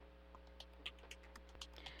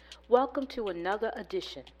Welcome to another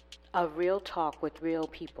edition of Real Talk with Real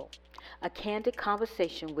People, a candid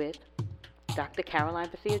conversation with Dr.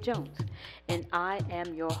 Karoline Jones, and I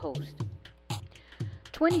am your host.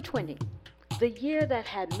 2020, the year that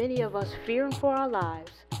had many of us fearing for our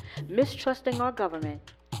lives, mistrusting our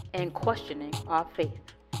government, and questioning our faith.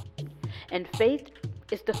 And faith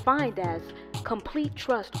is defined as complete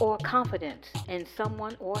trust or confidence in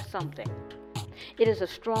someone or something. It is a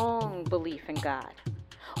strong belief in God,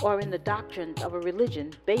 or in the doctrines of a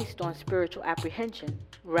religion based on spiritual apprehension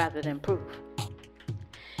rather than proof.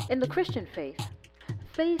 In the Christian faith,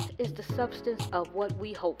 faith is the substance of what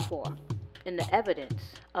we hope for and the evidence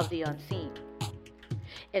of the unseen.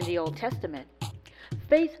 In the Old Testament,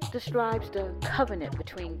 faith describes the covenant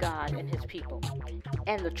between God and his people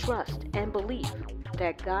and the trust and belief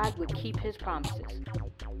that God would keep his promises.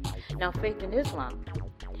 Now, faith in Islam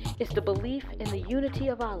is the belief in the unity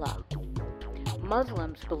of Allah.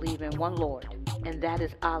 Muslims believe in one Lord, and that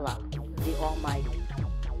is Allah, the Almighty.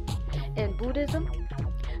 In Buddhism,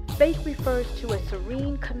 faith refers to a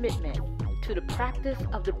serene commitment to the practice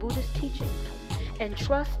of the Buddhist teachings and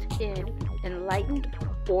trust in enlightened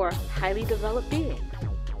or highly developed beings.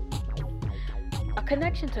 A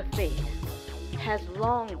connection to faith has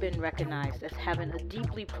long been recognized as having a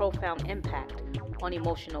deeply profound impact on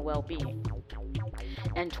emotional well-being.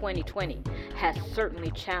 And 2020 has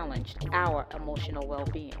certainly challenged our emotional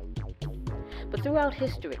well-being. But throughout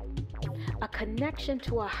history, a connection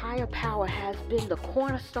to a higher power has been the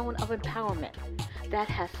cornerstone of empowerment that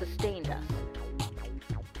has sustained us.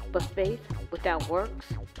 But faith without works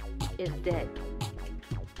is dead.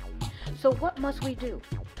 So what must we do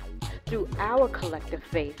through our collective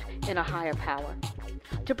faith in a higher power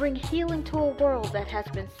to bring healing to a world that has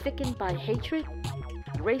been sickened by hatred,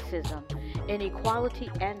 racism, inequality,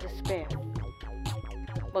 and despair?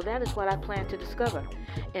 Well, that is what I plan to discover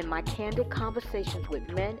in my candid conversations with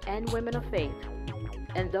men and women of faith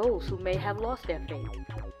and those who may have lost their faith.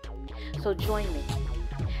 So join me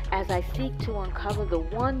as I seek to uncover the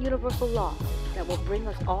one universal law that will bring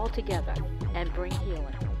us all together and bring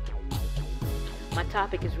healing. My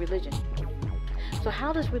topic is religion. So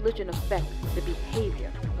how does religion affect the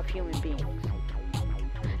behavior of human beings?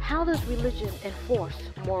 How does religion enforce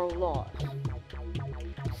moral laws?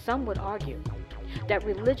 Some would argue that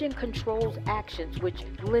religion controls actions which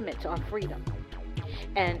limit our freedom.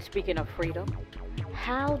 And speaking of freedom,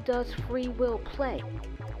 how does free will play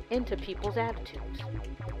into people's attitudes?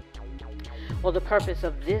 Well, the purpose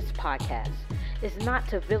of this podcast is not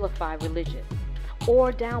to vilify religion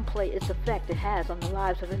or downplay its effect it has on the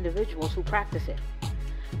lives of individuals who practice it.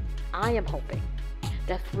 I am hoping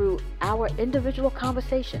that through our individual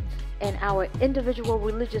conversations and our individual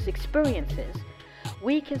religious experiences,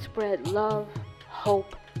 we can spread love,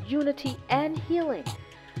 hope, unity, and healing,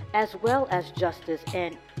 as well as justice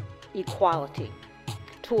and equality,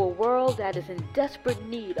 to a world that is in desperate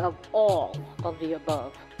need of all of the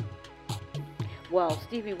above. Well,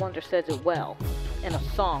 Stevie Wonder says it well in a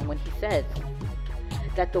song when he says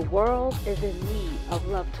that the world is in need of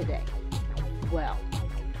love today. Well,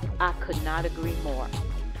 I could not agree more.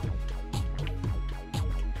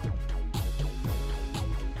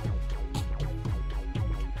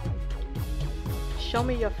 Show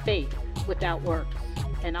me your faith without works,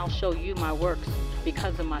 and I'll show you my works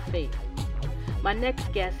because of my faith. My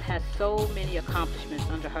next guest has so many accomplishments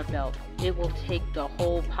under her belt, it will take the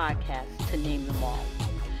whole podcast to name them all.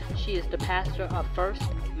 She is the pastor of First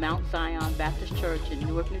Mount Zion Baptist Church in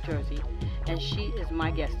Newark, New Jersey, and she is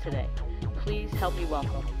my guest today. Please help me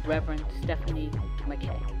welcome Reverend Stephanie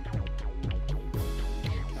McKay.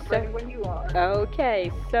 Ready when you are.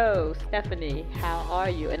 Okay, so Stephanie, how are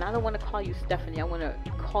you? And I don't want to call you Stephanie. I want to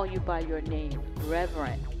call you by your name,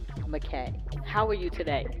 Reverend McKay. How are you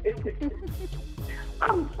today?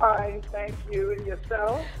 I'm fine, thank you. And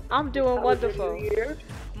yourself? I'm doing How was your wonderful. New Year?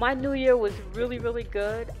 My New Year was really, really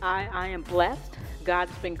good. I am blessed.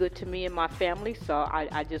 God's been good to me and my family, so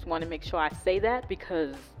I just want to make sure I say that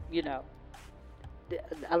because, you know,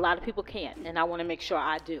 a lot of people can't, and I want to make sure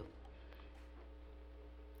I do.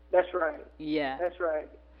 That's right. Yeah. That's right.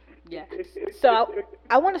 Yeah. So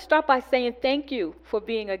I want to start by saying thank you for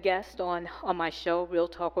being a guest on my show, Real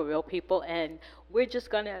Talk with Real People, and we're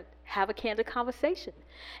just going to have a candid conversation.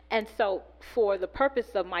 And so for the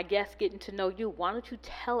purpose of my guests getting to know you, why don't you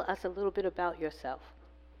tell us a little bit about yourself?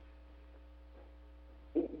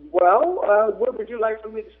 Well, where would you like for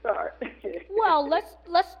me to start? Well, let's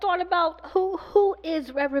start about who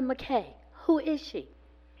is Reverend McKay? Who is she?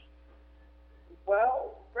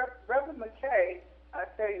 Well, Reverend McKay, I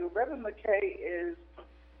tell you, Reverend McKay is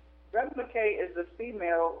a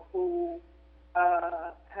female who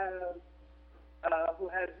have who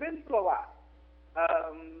has been through a lot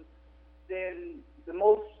than the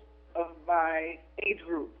most of my age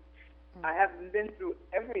group. I haven't been through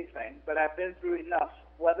everything, but I've been through enough,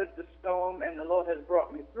 weathered the storm, and the Lord has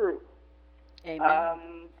brought me through.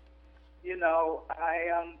 Amen. You know, I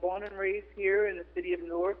am born and raised here in the city of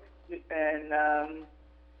Newark, and my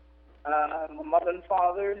mother and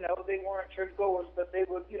father, no, they weren't churchgoers, but they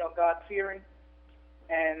were, you know, God-fearing,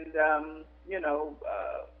 and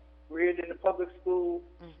reared in the public school,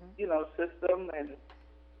 you know, system,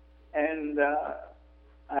 and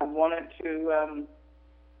I wanted to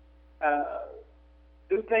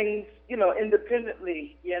do things, you know,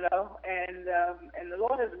 independently, you know, and the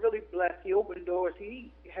Lord has really blessed. He opened doors.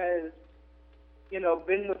 He has, you know,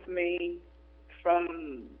 been with me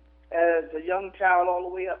from as a young child all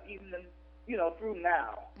the way up, even, you know, through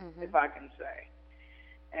now, if I can say.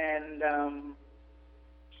 And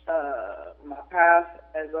my path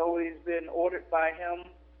has always been ordered by Him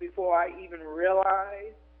before I even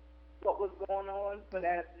realized what was going on. But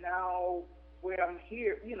as now, where I'm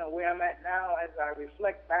here, you know, where I'm at now, as I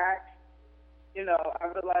reflect back, you know, I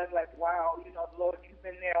realize, like, wow, you know, Lord, you've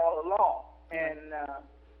been there all along, and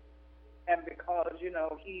because, you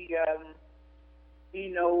know, He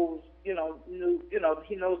knows, you know,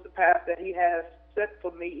 He knows the path that He has set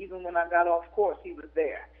for me. Even when I got off course, He was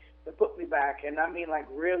there to put me back, and I mean, like,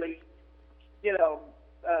 really, you know,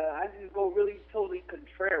 I didn't go really totally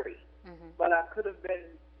contrary, but I could have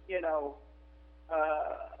been, you know,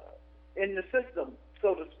 in the system,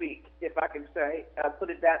 so to speak, if I can say, put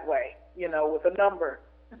it that way, you know, with a number,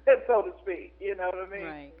 so to speak, you know what I mean?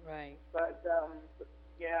 Right, right. But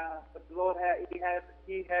yeah, but the Lord He has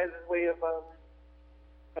His way of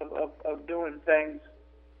doing things.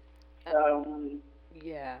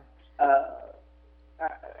 Yeah.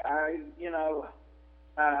 I you know,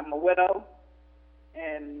 I'm a widow,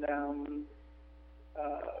 and I'm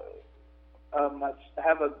a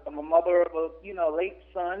mother of a, you know, late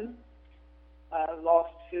son.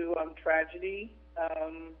 Lost to tragedy.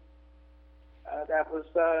 That was,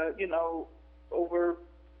 you know, over,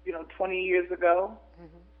 you know, 20 years ago,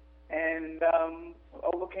 and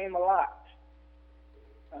overcame a lot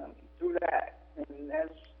through that. And as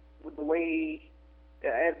with the way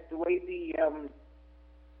the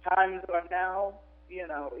times are now, you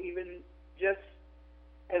know, even just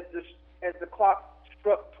as the clock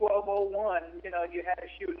struck 12:01, you know, you had a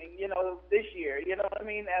shooting, you know, this year. You know what I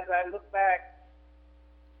mean? As I look back,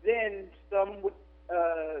 then some would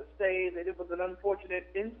say that it was an unfortunate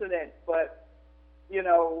incident, but, you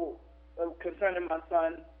know, concerning my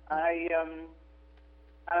son, I'm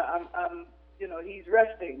you know, he's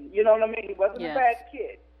resting. You know what I mean? He wasn't a bad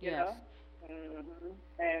kid. You know,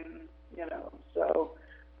 and you know, so,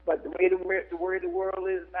 but the way the world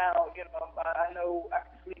is now, you know, I know I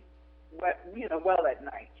can sleep, you know, well at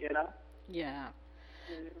night. You know. Yeah.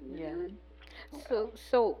 Yeah.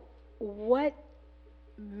 So what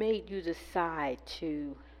made you decide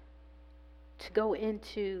to go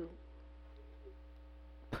into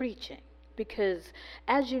preaching? Because,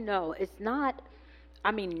 as you know, it's not,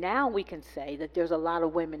 I mean, now we can say that there's a lot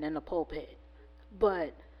of women in the pulpit,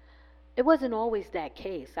 but it wasn't always that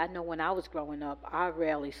case. I know when I was growing up, I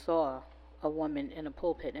rarely saw a woman in a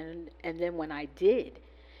pulpit, and then when I did,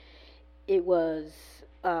 it was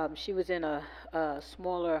she was in a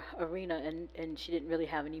smaller arena, and she didn't really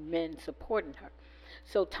have any men supporting her.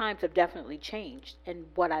 So times have definitely changed, and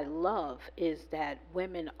what I love is that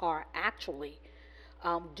women are actually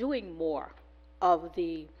doing more of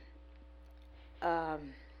the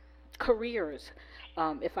um, careers,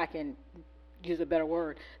 if I can use a better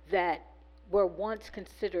word, that were once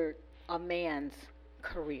considered a man's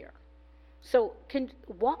career. So, can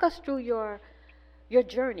walk us through your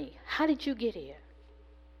journey. How did you get here?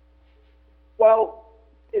 Well,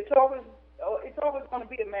 it's always going to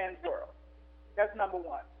be a man's world. That's number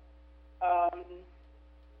one. Um,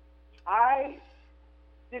 I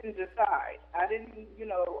didn't decide. I didn't, you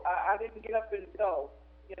know, I didn't get up and go.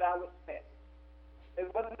 You know, I was sent. It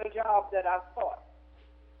wasn't a job that I sought.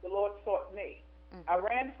 The Lord sought me. I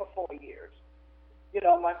ran for 4 years. You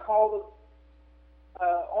know, my call was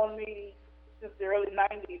on me since the early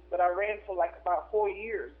 90s, but I ran for like about 4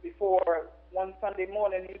 years before one Sunday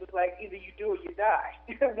morning he was like, either you do or you die,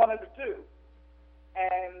 one of the two.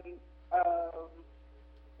 And,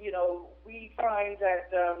 you know, we find that,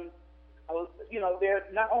 you know, they're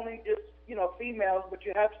not only just, you know, females, but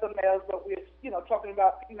you have some males, but we're, you know, talking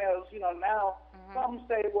about females, you know, now. Some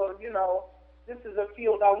say, well, you know, this is a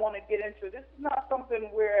field I want to get into. This is not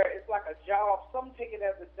something where it's like a job. Some take it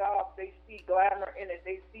as a job. They see glamour in it.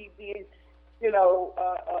 They see being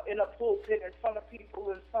in a pulpit in front of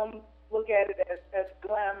people, and some look at it as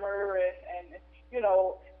glamour, and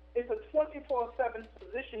it's a 24/7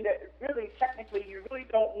 position that really, technically, you really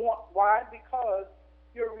don't want. Why? Because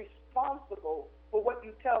you're responsible for what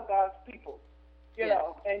you tell God's people,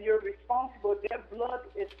 and you're responsible. Their blood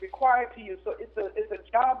is required to you. So it's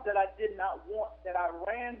a job that I did not want, that I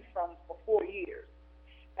ran from for 4 years.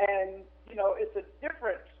 And, it's a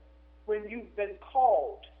difference when you've been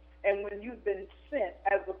called and when you've been sent,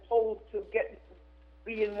 as opposed to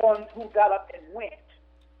being one who got up and went.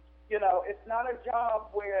 It's not a job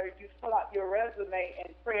where you fill out your resume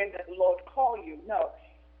and praying that the Lord call you. No,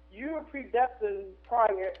 you are predestined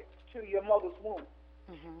prior to your mother's womb.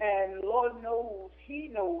 Mm-hmm. And Lord knows, He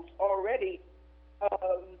knows already,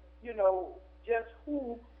 just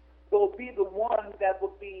who will be the one that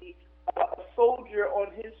will be a soldier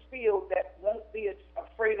on His field, that won't be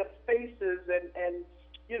afraid of faces and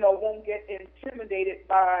won't get intimidated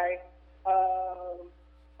by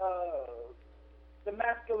the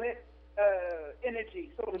masculine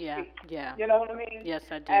energy, so to speak. Yeah. You know what I mean? Yes,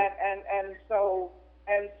 I do.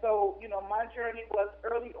 And so my journey was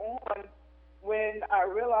early on when I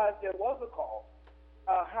realized there was a call.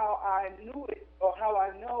 How I knew it, or how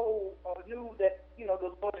I knew that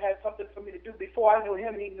the Lord had something for me to do before I knew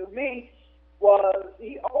Him. He knew me. Was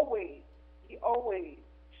He always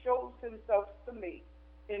shows Himself to me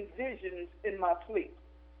in visions in my sleep.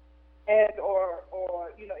 And or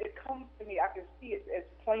it comes to me, I can see it as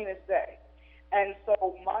plain as day. And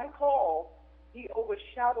so my call, He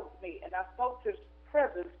overshadowed me, and I felt His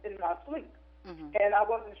presence in my sleep. Mm-hmm. And I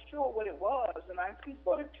wasn't sure what it was, and I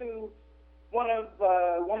reported to one of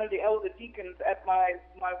the elder deacons at my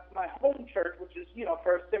home church, which is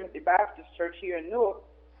First Timothy Baptist Church here in Newark.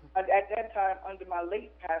 And at that time, under my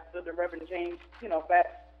late pastor, the Reverend James Batts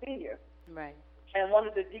Sr. Right. And one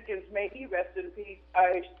of the deacons, may he rest in peace,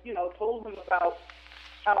 I told him about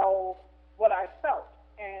what I felt,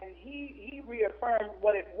 and he reaffirmed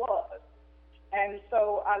what it was, and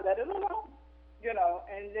so I let it alone,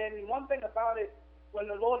 And then one thing about it, when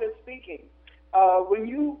the Lord is speaking, when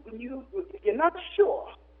you're not sure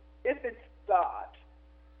if it's God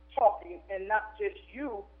talking and not just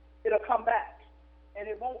you, it'll come back, and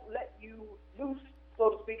it won't let you loose, so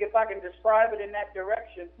to speak, if I can describe it in that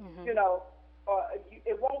direction. Mm-hmm.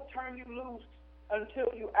 It won't turn you loose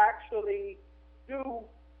until you actually do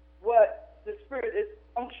what the Spirit is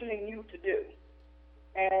unctioning you to do.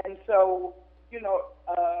 And so,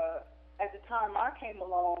 at the time I came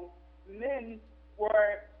along, men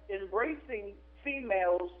were embracing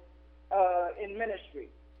females in ministry.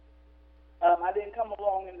 I didn't come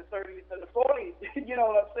along in the 30s and the 40s, you know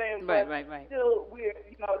what I'm saying? Right. Still, we're,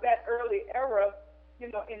 that early era,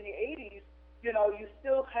 in the 80s, you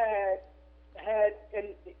still had,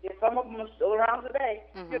 and some of them are still around today,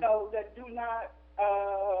 mm-hmm. That do not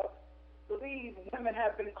believe women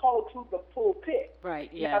have been called to the pulpit. Right,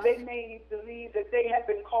 yes. They may believe that they have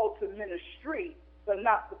been called to ministry, but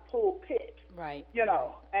not the pulpit. Right.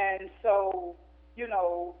 And so,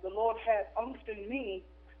 the Lord had unctioned me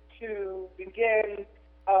to begin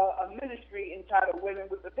a ministry entitled Women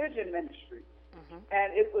with a Vision Ministry. Mm-hmm.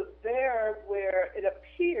 And it was there where it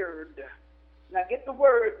appeared, now get the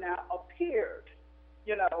word now, appeared,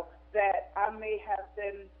 that I may have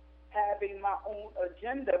been having my own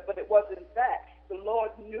agenda, but it wasn't that. The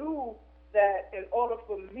Lord knew that in order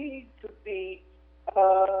for me to be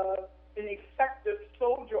an effective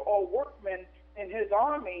soldier or workman in His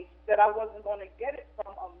army, that I wasn't going to get it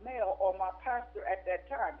from a male or my pastor at that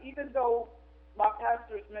time. Even though my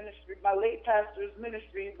pastor's ministry, my late pastor's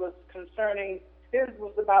ministry was concerning, his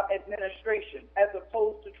was about administration, as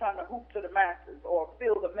opposed to trying to hoop to the masses or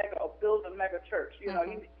build a mega church.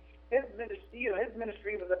 Mm-hmm. His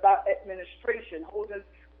ministry was about administration,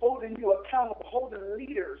 holding you accountable, holding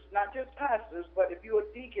leaders, not just pastors, but if you're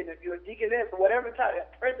a deacon, if you're a deaconess, or whatever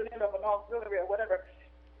type, president of an auxiliary or whatever,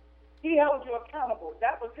 he held you accountable.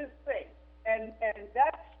 That was his thing. And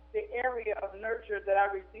that's the area of nurture that I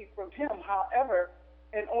received from him. However,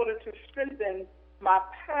 in order to strengthen my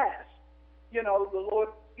past, the Lord,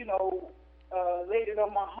 laid it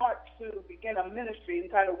on my heart to begin a ministry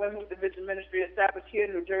entitled Women with a Vision Ministry, established here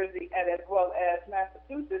in New Jersey and as well as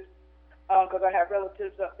Massachusetts, because I have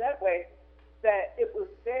relatives up that way. That it was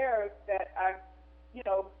there that I,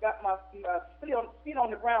 got my feet on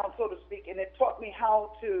the ground, so to speak, and it taught me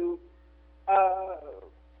how to,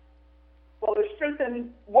 it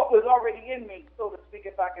strengthened what was already in me, so to speak,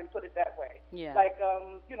 if I can put it that way. Yeah. Like,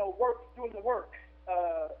 doing the work.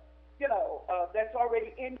 That's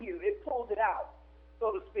already in you. It pulls it out,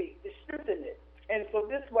 so to speak. It strengthens it. And so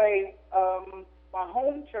this way, my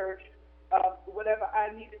home church whatever I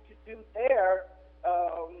needed to do there,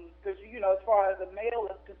 because as far as the male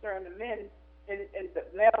is concerned, the men and the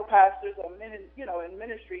male pastors or men, in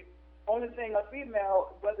ministry, only thing a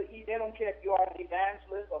female, they don't care if you are an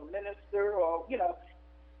evangelist or minister or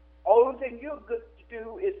only thing you're good to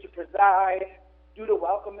do is to preside, do the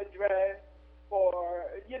welcome address, or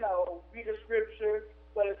read a scripture.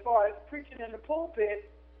 But as far as preaching in the pulpit,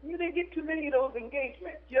 you didn't get too many of those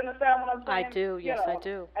engagements. You understand what I'm saying? I do. Yes, I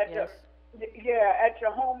do. Yes. At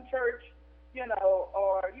your home church,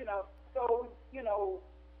 or so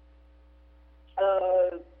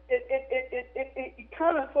it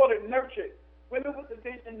kind of sort of nurtured. Women with a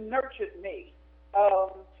Vision nurtured me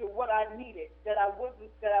to what I needed that I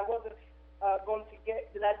wasn't going to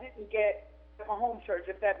get, that I didn't get at my home church,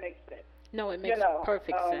 if that makes sense. No, it makes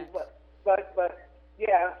perfect sense. But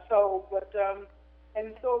yeah.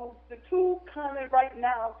 And so the two kind of right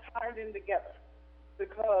now tied in together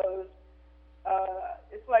because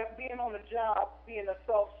it's like being on a job, being a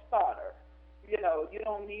self-starter. You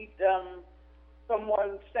don't need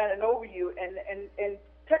someone standing over you, and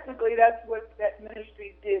technically that's what that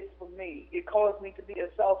ministry did for me. It caused me to be a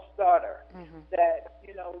self-starter. Mm-hmm. That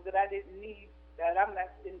that I didn't need. That I'm not,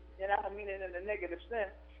 and I don't mean it in a negative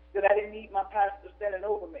sense. That I didn't need my pastor standing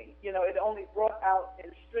over me. It only brought out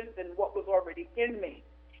and strengthened what was already in me.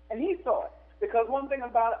 And he saw it. Because one thing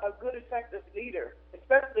about a good, effective leader,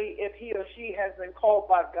 especially if he or she has been called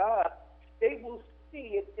by God, they will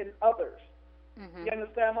see it in others. Mm-hmm. You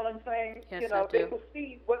understand what I'm saying? Yes, I do. They will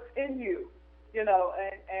see what's in you.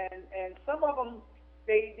 And some of them,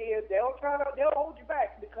 they'll hold you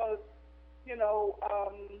back because,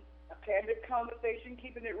 a candid conversation,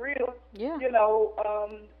 keeping it real. Yeah.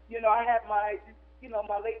 I had my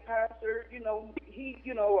late pastor, he,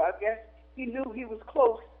 I guess he knew he was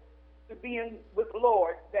close to being with the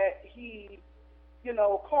Lord, that he,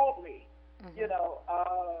 called me, mm-hmm.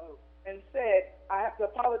 And said, I have to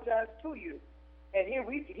apologize to you. And here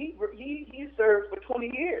he served for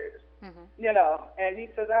 20 years, mm-hmm. And he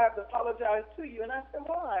says, I have to apologize to you. And I said,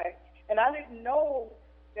 why? And I didn't know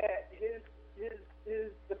that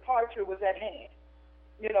his departure was at hand,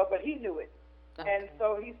 but he knew it. Okay. And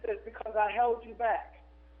so he says, because I held you back.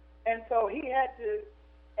 And so he had to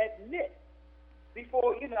admit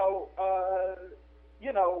before,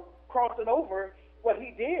 crossing over what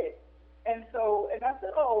he did. And I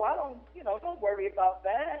said, oh, I don't worry about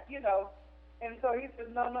that, And so he says,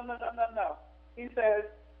 no. He says,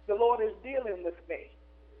 the Lord is dealing with me.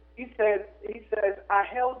 He says, I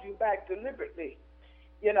held you back deliberately,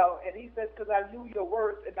 and he says, because I knew your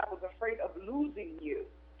worth and I was afraid of losing you.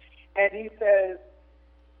 And he says,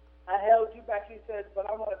 I held you back. He says, but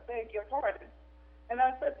I want to beg your pardon. And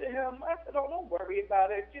I said to him, oh, don't worry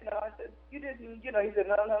about it. I said, you didn't, he said,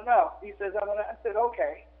 no. He says, I said,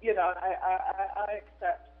 okay, I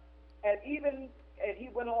accept. And he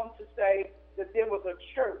went on to say that there was a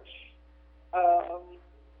church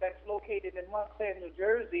that's located in Montclair, New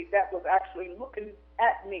Jersey, that was actually looking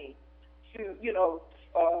at me to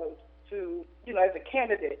as a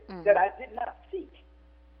candidate, mm-hmm. that I did not seek.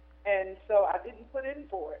 And so I didn't put in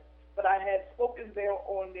for it. But I had spoken there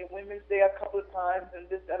on their Women's Day a couple of times and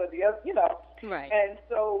this, that, or the other, Right. And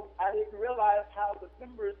so I didn't realize how the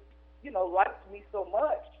members, liked me so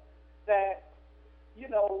much that,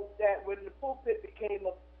 that when the pulpit became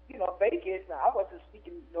vacant, I wasn't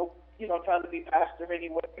speaking, trying to be pastor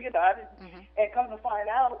anyway, I didn't. Mm-hmm. And come to find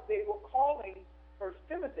out, they were calling First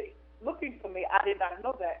Timothy, looking for me. I did not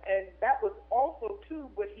know that. And that was also, too,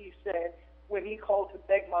 what he said when he called to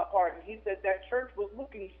beg my pardon. He said that church was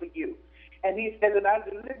looking for you. And he said that I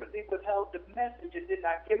deliberately withheld the message and did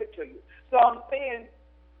not give it to you. So I'm saying,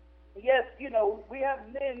 yes, we have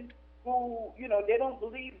men who, they don't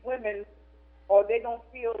believe women, or they don't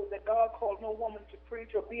feel that God called no woman to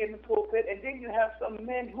preach or be in the pulpit. And then you have some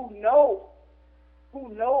men who know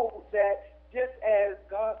that just as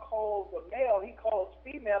God calls a male, he calls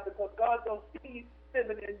female, because God don't see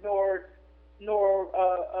feminine nor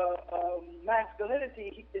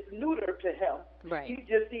masculinity is neuter to him. Right. He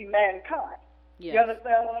just sees mankind. Yes. You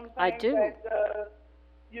understand what I'm saying? I do. That,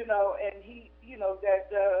 and he,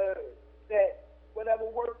 that whatever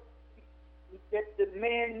work that the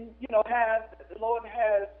men, have, that the Lord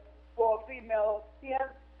has for a female,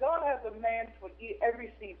 God has a man for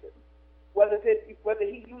every season, whether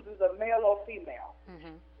he uses a male or female.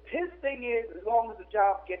 Mm-hmm. His thing is, as long as the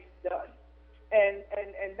job gets done. And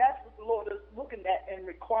that's what the Lord is looking at and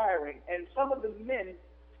requiring. And some of the men,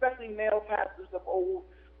 especially male pastors of old,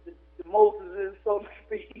 the Moseses, so to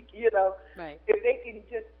speak, right. If they can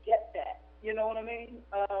just get that, you know what I mean?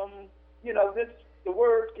 The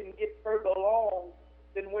word can get further along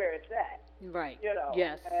than where it's at. Right. You know,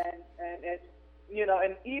 Yes. and you know,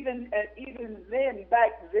 and even then,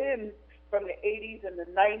 back then, from the 80s and the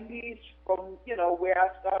 90s, from you know where I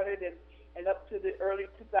started and up to the early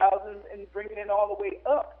 2000s, and bringing it all the way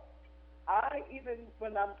up. I even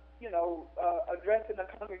when I'm you know addressing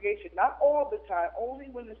a congregation, not all the time, only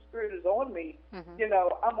when the Spirit is on me. You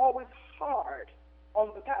know, I'm always hard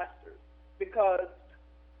on the pastors because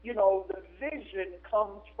you know the vision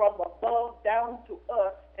comes from above down to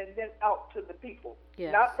us and then out to the people,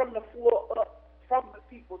 Yes. not from the floor up from the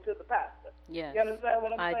people to the pastor. Yes. You understand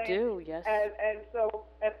what I'm saying? I do. Yes. And so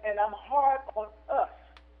I'm hard on us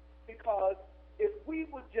because if we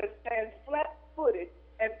would just stand flat-footed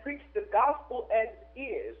and preach the gospel as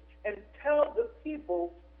is and tell the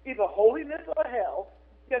people either holiness or hell,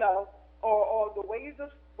 you know, or the wages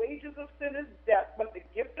of sin is death, but the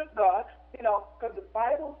gift of God, you know, because the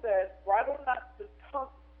Bible says, bridle not the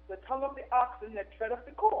tongue of the oxen that treadeth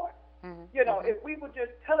the corn. You know, if we would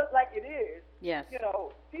just tell it like it is, yes. you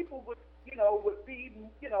know, people would, you know, wouldn't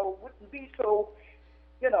be so,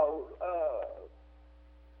 you know,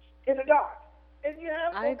 in the dark. And you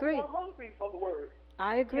have folks who are hungry for the word.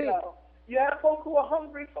 I agree. You know, you have folks who are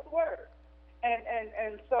hungry for the word.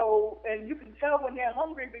 And so you can tell when they're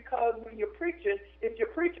hungry because when you're preaching, if you're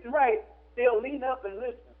preaching right, they'll lean up and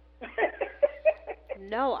listen.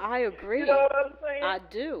 No, I agree. You know what I'm saying? I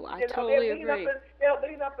do. I they'll totally lean agree. They'll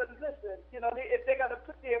lean up and listen. You know, if they got to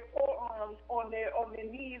put their forearms on their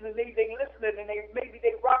knees and they listening and maybe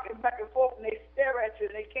they rocking back and forth and they stare at you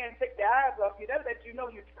and they can't take their eyes off you, that lets you know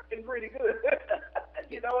you're trucking pretty good.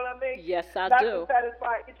 You know what I mean? Yes, I not do. Not to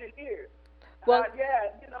satisfy itching ears. Well, yeah,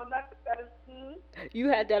 you know, not to satisfy. You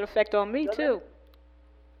had that effect on me too.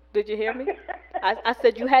 Did you hear me? I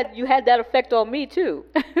said you had that effect on me too.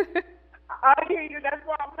 I hear you. That's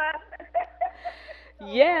why I'm laughing.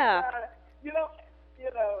 Yeah. You know,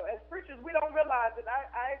 as preachers, we don't realize it.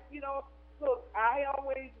 You know, look, I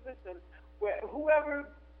always listen. Whoever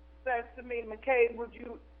says to me, McKay, would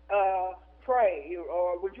you pray,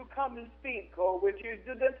 or would you come and speak, or would you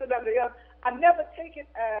do this or that or the other? I never take it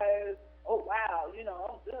as, oh wow, you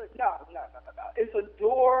know, I'm good. No. It's a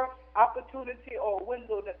door, opportunity, or a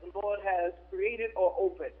window that the Lord has created or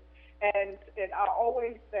opened. And I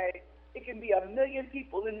always say, it can be 1 million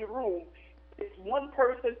people in the room. If one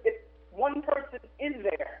person in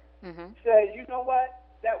there says, you know what,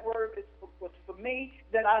 that word was for me,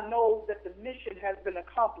 then I know that the mission has been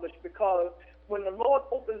accomplished, because when the Lord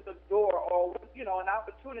opens a door or, you know, an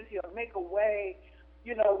opportunity or make a way,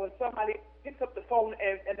 you know, when somebody picks up the phone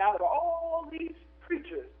and out of all these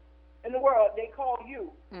preachers in the world, they call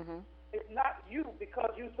you. It's not you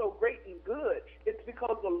because you're so great and good. It's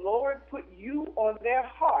because the Lord put you on their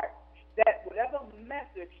heart, that whatever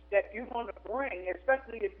message that you're going to bring,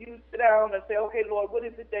 especially if you sit down and say, okay, Lord, what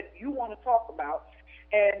is it that you want to talk about?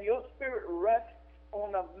 And your spirit rests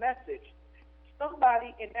on a message.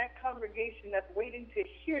 Somebody in that congregation that's waiting to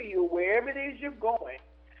hear you, wherever it is you're going,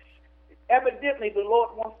 evidently the Lord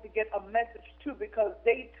wants to get a message too, because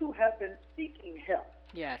they too have been seeking him.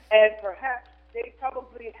 Yes. And perhaps they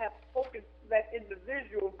probably have spoken to that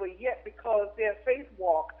individual, but yet because their faith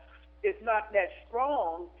walk is not that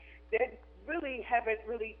strong, they really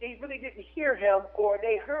didn't hear him, or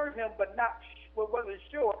they heard him but wasn't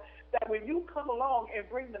sure. That when you come along and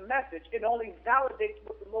bring the message, it only validates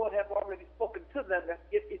what the Lord has already spoken to them,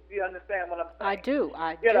 if you understand what I'm saying. I do.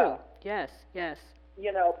 You know? Yes.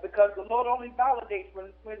 You know, because the Lord only validates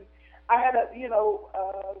when I had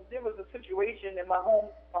there was a situation in my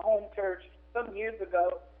home church some years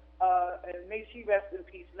ago, and may she rest in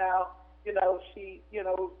peace now. You know, she, you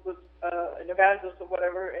know, was an evangelist or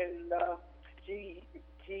whatever, and she,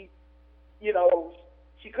 you know,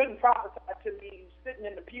 she couldn't prophesy to me sitting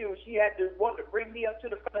in the pew. She had to want to bring me up to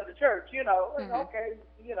the front of the church, you know. Okay,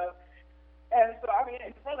 you know. And so, I mean,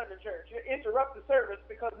 in front of the church, you interrupt the service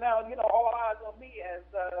because now, you know, all eyes on me as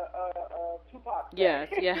Tupac.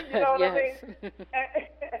 Yes. You know what I mean?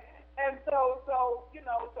 And so, you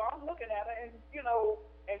know, so I'm looking at her, and, you know,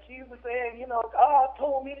 and she was saying, you know, God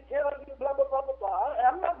told me to tell you, blah, blah, blah, blah, blah. And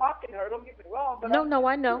I'm not mocking her, don't get me wrong. But No,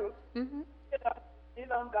 I know. You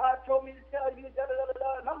know, God told me to tell you, da, da, da, da,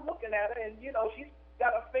 da. And I'm looking at her, and, you know, she's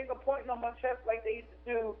got a finger pointing on my chest like they used to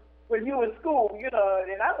do when you in school, you know.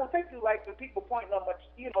 And I don't think you like the people pointing on my,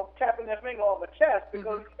 you know, tapping their finger on my chest,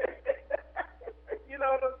 because, you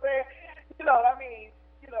know what I'm saying? You know, I mean,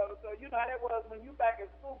 you know, so you know how that was when you back in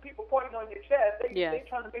school, people pointing on your chest, they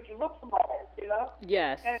trying to make you look small, you know?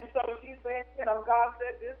 Yes. And so she's saying, you know, God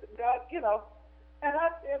said this, and God, you know.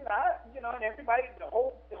 And everybody, the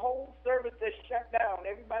whole service is shut down.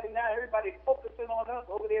 Everybody's focusing on us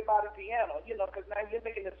over there by the piano, because now you're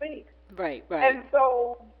making the scene. Right, right. And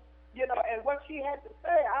so, and what she had to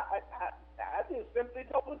say, I just simply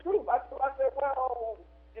told the truth. I said, well,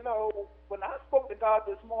 when I spoke to God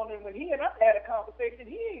this morning, when he and I had a conversation,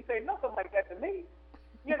 he ain't say nothing like that to me,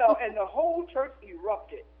 and the whole church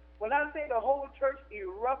erupted. When I say the whole church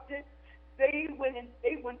erupted, they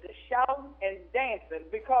went to shouting and dancing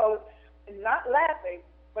because, not laughing,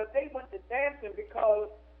 but they went to dancing because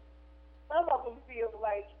some of them feel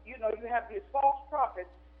like, you have these false prophets,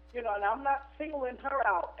 and I'm not singling her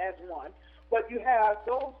out as one, but you have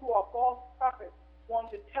those who are false prophets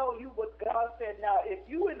want to tell you what God said. Now, if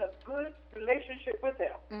you in a good relationship with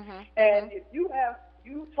him, and if you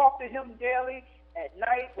talk to him daily, at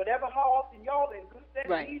night, whatever, how often y'all in good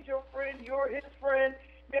standing, right. He's your friend, you're his friend,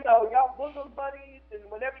 y'all bosom buddies, and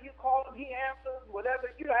whatever you call him, he answers.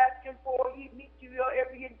 Whatever you ask him for, he meets you your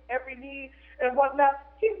every need and whatnot.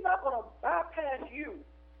 He's not going to bypass you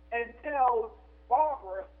and tell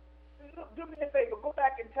Barbara, do me a favor, go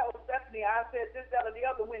back and tell Stephanie I said this, that, or the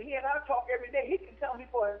other. When he and I talk every day, he can tell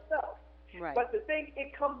me for himself. Right. But the thing,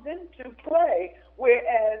 it comes into play,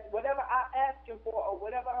 whereas whatever I ask him for, or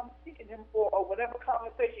whatever I'm seeking him for, or whatever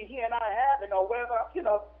conversation he and I having, or whatever, he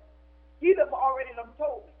done already done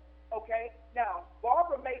told me. Okay? Now,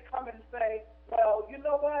 Barbara may come and say, well, you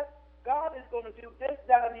know what? God is going to do this,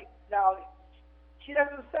 that, and the. Now, she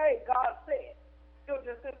doesn't say God said. She'll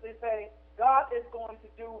just simply say, God is going to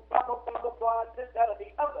do blah, blah, blah, blah, blah, this, that, or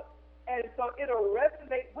the other. And so it'll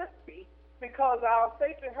resonate with me because I'll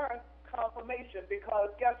say to her, confirmation, because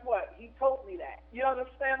guess what? He told me that. You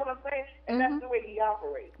understand what I'm saying? And that's the way he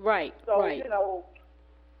operates. Right. So, right. And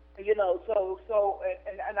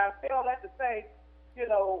I say all that to say,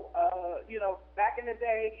 back in the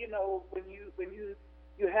day, when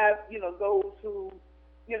you have, those who,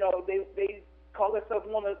 they call themselves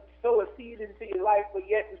want to sow a seed into your life, but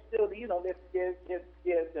yet and still,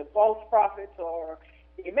 there's the false prophets, or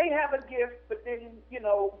you may have a gift, but then,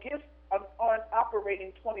 gifts aren't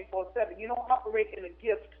operating 24/7. You don't operate in a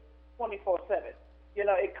gift 24/7.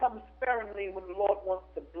 It comes sparingly when the Lord wants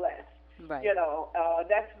to bless. Right.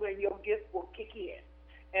 That's when your gift will kick in.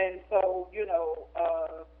 And so,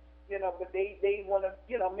 but they want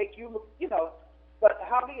to, make you, but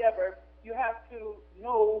however, you have to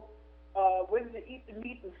know when to eat the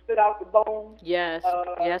meat and spit out the bones. Yes.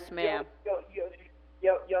 Yes, ma'am.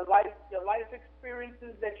 Your life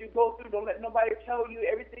experiences that you go through, don't let nobody tell you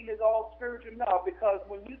everything is all spiritual now, because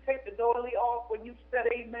when you take the doily off, when you said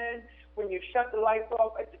amen, when you shut the lights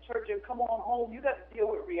off at the church and come on home, you got to deal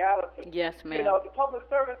with reality. Yes, ma'am. The public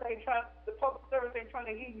service ain't trying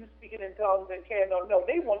to hear you speaking in tongues and candles. No,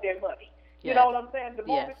 they want their money. You know what I'm saying? The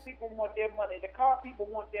mortgage people want their money. The car people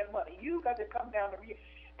want their money. You got to come down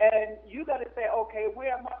and you got to say, okay,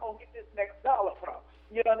 where am I going to get this next dollar from?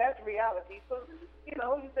 That's reality. So, you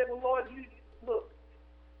say, well, Lord, look,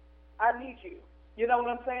 I need you. You know what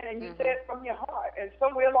I'm saying? And you say it from your heart. And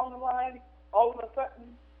somewhere along the line, all of a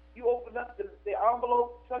sudden, you open up the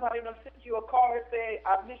envelope. Somebody sent you a card saying,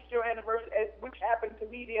 I missed your anniversary, which happened to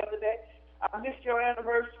me the other day. I missed your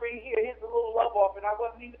anniversary. Here's a little love off, and I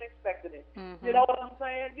wasn't even expecting it. You know what I'm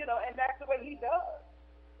saying? And that's the way he does.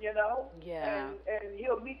 Yeah. And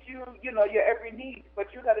he'll meet you, your every need,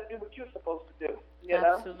 but you got to do what you're supposed to do.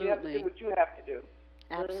 Absolutely. You have to do what you have to do.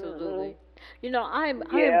 Absolutely. I'm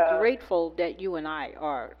grateful that you and I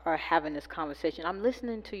are having this conversation. I'm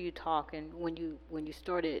listening to you talk, and when you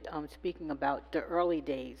started speaking about the early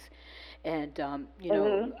days, and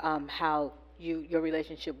how your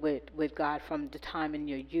relationship with God from the time in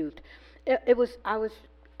your youth,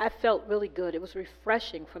 I felt really good. It was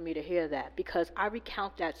refreshing for me to hear that, because I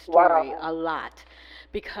recount that story a lot,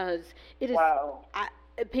 because it is.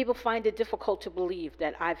 People find it difficult to believe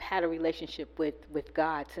that I've had a relationship with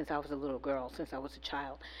God since I was a little girl, since I was a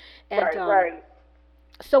child. And right.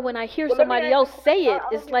 So when I hear somebody else say it,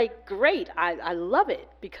 it's like, great. I love it,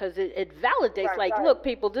 because it validates, look,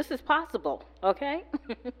 people, this is possible, okay?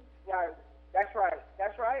 Right. That's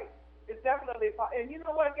right. It's definitely possible. And you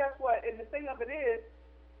know what? Guess what? And the thing of it is,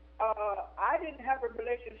 I didn't have a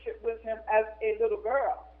relationship with him as a little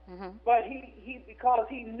girl. But he because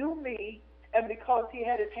he knew me, and because he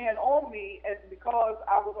had his hand on me, and because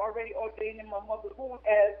I was already ordained in my mother's womb,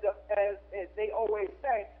 as they always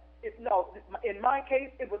say, in my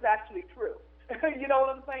case, it was actually true. You know what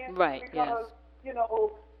I'm saying? Right. Because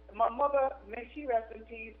my mother, may she rest in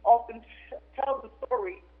peace, often tells the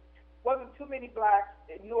story. Wasn't too many blacks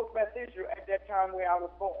in Newark, West Israel at that time where I was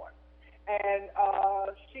born, and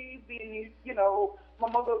she being, my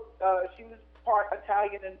mother, she was part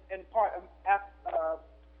Italian and part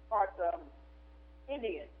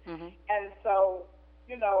Indian. And so,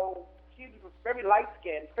 she was very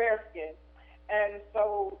light-skinned, fair-skinned. And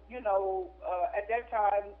so, at that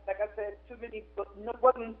time, like I said,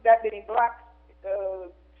 wasn't that many blacks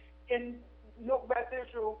in Newark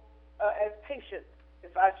Residential as patients,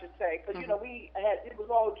 if I should say, because it was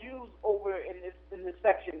all Jews over in this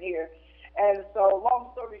section here. And so,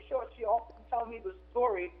 long story short, she often told me the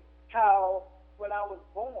story how when I was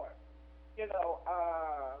born,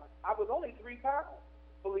 I was only 3 pounds,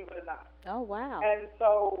 believe it or not. Oh, wow. And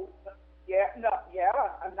so,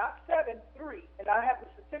 I'm not 7'3", and I have the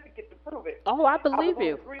certificate to prove it. Oh, I I was believe only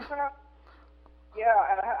you. 3 pounds. Yeah,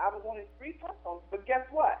 I was only 3 pounds. But guess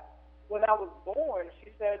what? When I was born,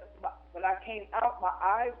 she said when I came out, my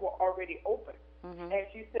eyes were already open, and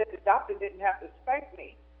she said the doctor didn't have to spank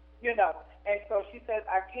me, And so she said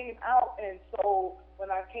I came out, and so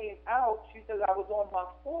when I came out, she said I was on my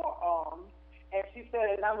forearm, and she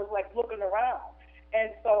said, and I was like looking around,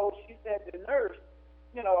 and so she said the nurse,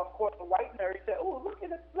 of course, the white nurse said, "Oh, look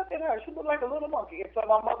at her. She looked like a little monkey." And so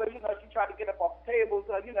my mother, she tried to get up off the table.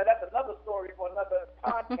 So, that's another story for another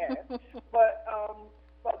podcast.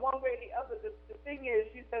 But one way or the other, the thing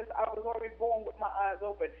is, she says I was already born with my eyes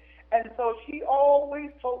open, and so she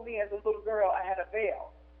always told me as a little girl I had a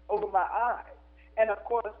veil over my eyes. And of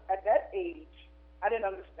course, at that age, I didn't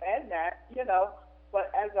understand that,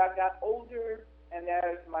 But as I got older and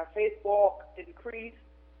as my faith walk increased,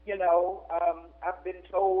 I've been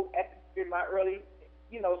told in my early,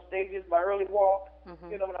 stages, my early walk,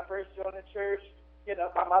 when I first joined the church,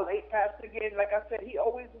 by my late pastor again, like I said, he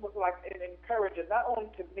always was like an encourager, not only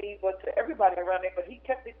to me, but to everybody around there, but he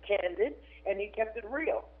kept it candid and he kept it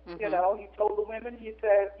real. He told the women, he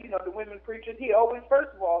said, the women preachers, he always,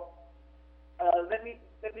 first of all, let me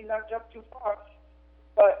not jump too far,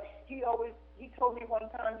 but he told me one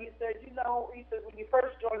time, he said, he said, when you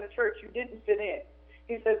first joined the church, you didn't fit in.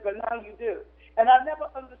 He says, but now you do. And I never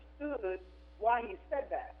understood why he said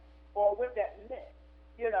that or what that meant,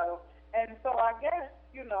 And so I guess,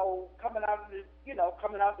 coming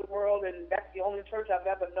out of the world, and that's the only church I've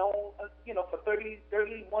ever known, for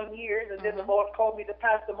 31 years, and then the Lord called me to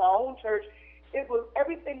pastor my own church.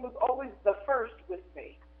 Everything was always the first with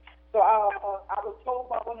me. So I was told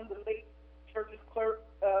by one of the late church's clerk,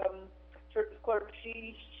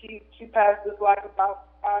 she passed this life about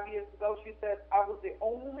 5 years ago. She said I was the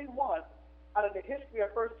only one out of the history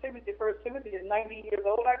of First Timothy. First Timothy is 90 years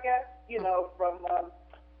old, I guess. From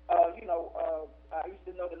I used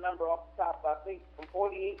to know the number off the top. I think from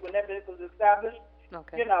 48, whenever it was established.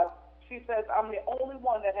 Okay. She says I'm the only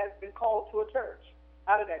one that has been called to a church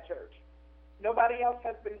out of that church. Nobody else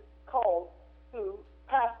has been called to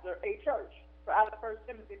pastor a church out of First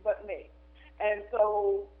Timothy but me. And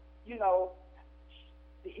so,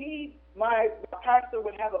 my pastor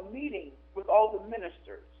would have a meeting with all the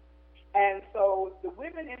ministers. And so the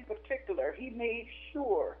women in particular, he made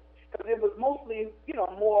sure, because it was mostly,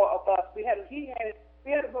 more of us. We had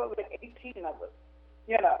about like 18 of us,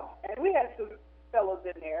 and we had some fellows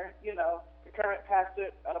in there, the current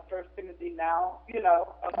pastor of First Timothy now, he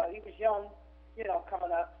was young,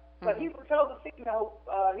 coming up. But he would tell the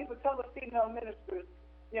female ministers,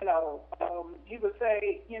 he would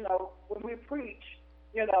say, when we preach,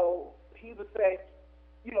 he would say,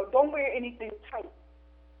 don't wear anything tight.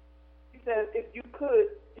 He said, if you could,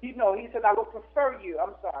 he said, I would prefer you,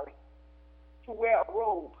 to wear a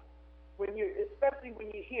robe, especially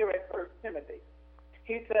when you're here at First Timothy.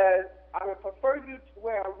 He says, I would prefer you to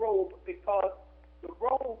wear a robe because the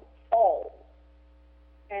robe falls.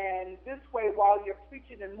 And this way, while you're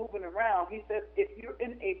preaching and moving around, he says, if you're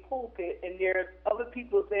in a pulpit and there's other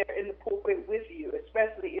people there in the pulpit with you,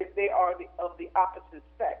 especially if they are of the opposite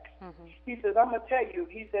sex, he says, I'm going to tell you,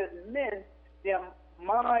 he says, men, their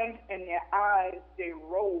mind and their eyes, they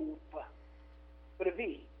robe with a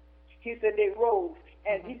V. He said they robe.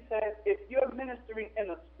 And he says, if you're ministering in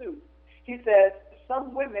a suit, he says,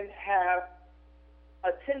 some women have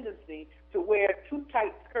a tendency to wear too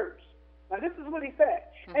tight skirts. Now, this is what he said.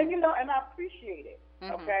 And, and I appreciate it,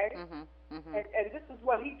 okay? And this is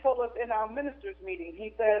what he told us in our ministers' meeting.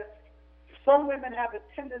 He says, some women have a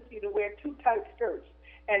tendency to wear too tight skirts.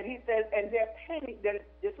 And he says, and their panty,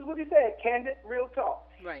 this is what he said, candid, real talk.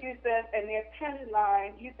 Right. He says, and their panty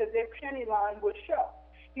line, their panty line would show.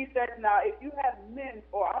 He said, now, if you have men,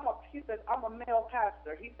 I'm a male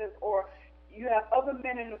pastor. He says, or you have other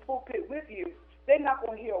men in the pulpit with you, they're not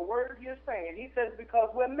going to hear a word you're saying. He says, because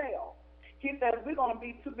we're male. He says, we're going to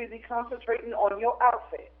be too busy concentrating on your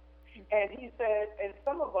outfit. And he said, and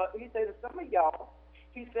some of us, he said, some of y'all,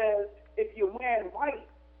 He says, if you're wearing white,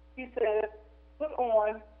 he says, put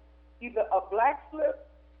on either a black slip,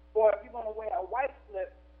 or if you're going to wear a white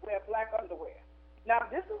slip, wear black underwear. Now,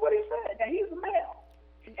 this is what he said. Now, he's a male,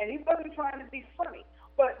 and he wasn't trying to be funny.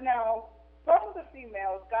 But now, some of the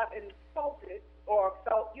females got insulted or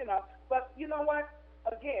felt, but you know what?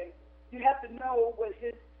 Again, you have to know what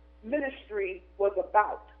his ministry was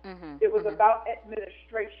about. It was about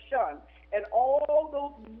administration. And all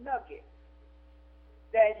those nuggets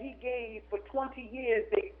that he gave for 20 years,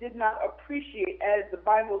 they did not appreciate. As the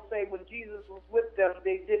Bible says, when Jesus was with them,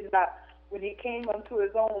 they did not. When he came unto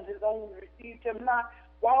his own received him not.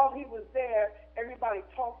 While he was there, everybody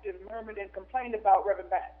talked and murmured and complained about Reverend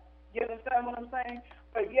Bass. You understand what I'm saying?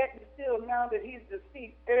 But yet and still, now that he's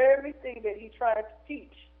deceased, everything that he tried to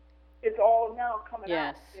teach is all now coming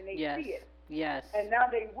out, and they see it. Yes. And now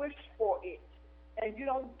they wish for it. And you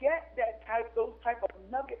don't get those type of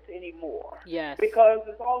nuggets anymore. Yes. Because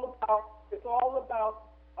it's all about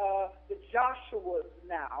the Joshuas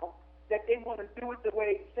now, that they want to do it the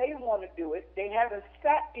way they want to do it. They haven't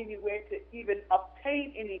sat anywhere to even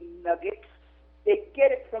obtain any nuggets. They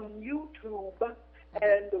get it from YouTube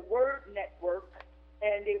and the Word Network,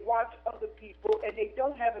 and they watch other people, and they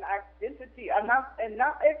don't have an identity. Not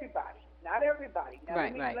everybody. Now,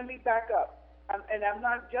 let me back up. I'm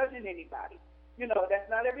not judging anybody. That's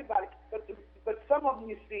not everybody. But some of them,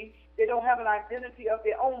 you see, they don't have an identity of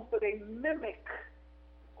their own, so they mimic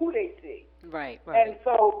who they see. Right. And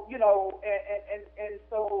so, and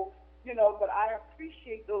so, but I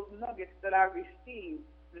appreciate those nuggets that I received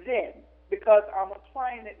then, because I'm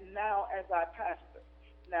applying it now as I pastor.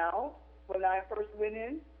 Now, when I first went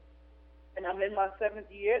in, and I'm in my 7th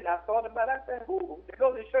year, and I thought about it, I said, it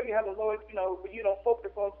goes to show you how the Lord, but you don't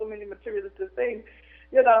focus on so many materialistic things.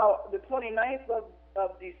 The 29th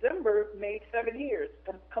of December made 7 years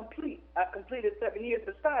complete. I completed 7 years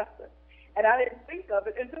as pastor. And I didn't think of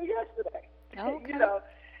it until yesterday. Okay.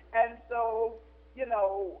 And so,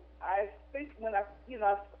 I think when I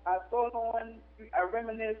thought on, I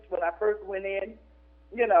reminisced when I first went in,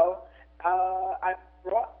 I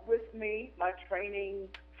brought with me my training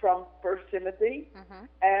from 1 Timothy,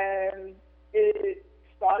 and it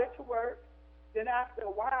started to work. Then after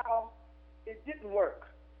a while, it didn't work.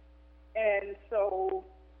 And so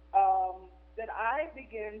then I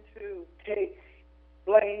began to take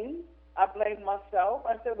blame. I blamed myself.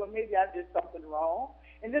 I said, well, maybe I did something wrong.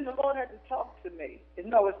 And then the Lord had to talk to me. And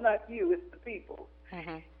no, it's not you, it's the people.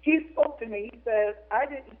 He spoke to me. He says, I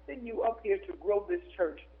didn't send you up here to grow this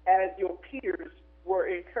church as your peers were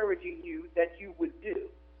encouraging you that you would do.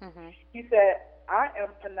 He said, I am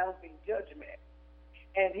pronouncing judgment.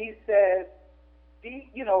 And he says,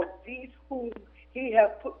 these whom he has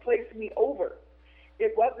placed me over,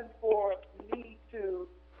 it wasn't for me to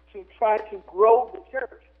try to grow the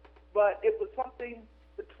church, but it was something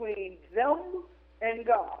between them and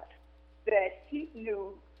God that he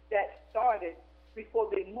knew that started before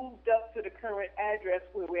they moved up to the current address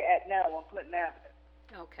where we're at now on Clinton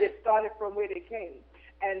Avenue. Okay. It started from where they came.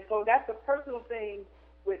 And so that's a personal thing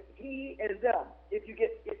with he and them.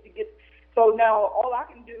 So now all I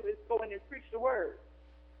can do is go in and preach the word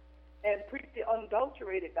and preach the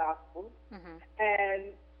unadulterated gospel,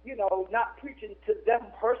 and not preaching to them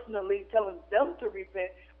personally, telling them to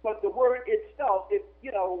repent, but the word itself, with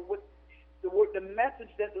the word, the message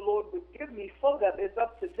that the Lord would give me for them, it's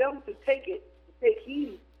up to them to take it, to take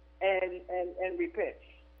heed and repent.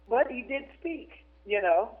 But he did speak,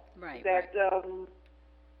 that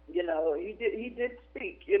he did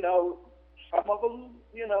speak. Some of them,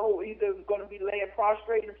 either going to be laying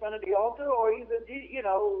prostrate in front of the altar, or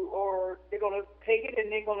or they're going to take it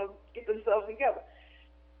and they're going to get themselves together.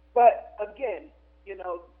 But again,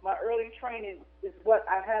 my early training is what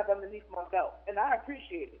I have underneath my belt, and I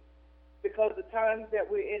appreciate it, because the times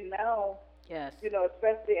that we're in now,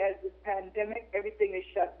 especially as this pandemic, everything is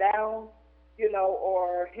shut down,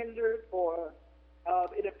 or hindered, or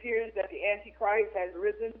it appears that the Antichrist has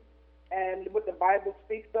risen, and what the Bible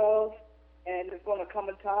speaks of. And there's going to come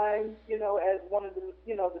a time, as one of the,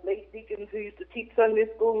 the late deacons who used to teach Sunday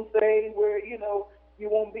school say, where, you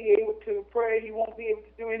won't be able to pray, you won't be able to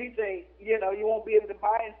do anything, you won't be able to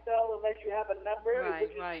buy and sell unless you have a number.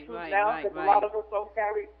 Right. Now, because a lot of us don't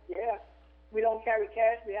carry, we don't carry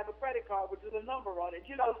cash, we have a credit card, which is a number on it,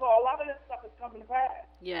 so a lot of this stuff is coming to pass.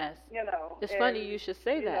 Yes. It's funny you should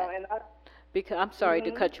say that. Because I'm sorry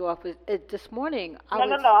to cut you off. This morning I'm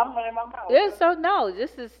running my mouth. Yeah, so no,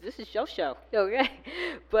 this is your show, okay?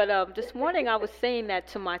 But this morning I was saying that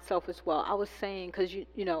to myself as well. I was saying, because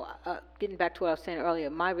getting back to what I was saying earlier,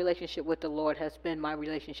 my relationship with the Lord has been my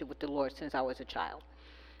relationship with the Lord since I was a child.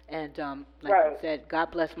 And like you Right. said,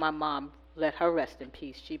 God bless my mom. Let her rest in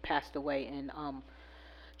peace. She passed away in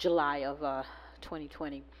July of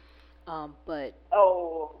 2020. But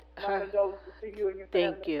Oh, my her, condolences to you and your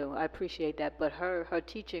thank family. you. I appreciate that. But her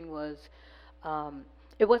teaching was,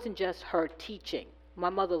 it wasn't just her teaching. My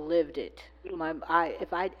mother lived it.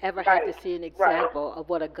 If I ever had to Right. see an Right. example of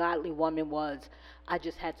what a godly woman was, I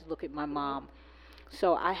just had to look at my mom.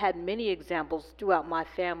 So I had many examples throughout my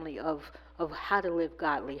family of how to live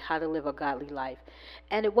godly, how to live a godly life.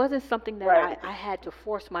 And it wasn't something that Right. I had to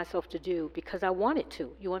force myself to do because I wanted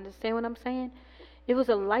to. You understand what I'm saying? It was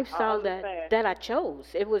a I lifestyle understand. that I chose.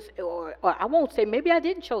 It was, or I won't say maybe I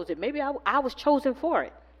didn't chose it. Maybe I was chosen for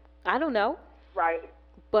it. I don't know. Right.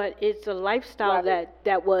 But it's a lifestyle Right.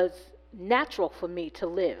 that was natural for me to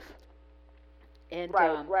live. And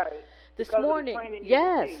Right. Right. this Because of the morning, training you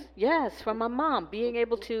yes, received. yes, from my mom, being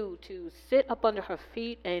able to sit up under her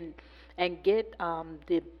feet and get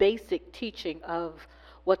the basic teaching of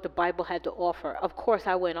what the Bible had to offer. Of course,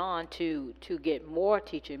 I went on to get more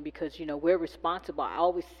teaching because we're responsible. I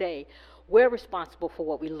always say we're responsible for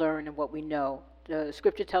what we learn and what we know. The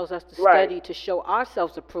scripture tells us to Right. study to show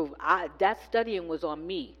ourselves approved. That studying was on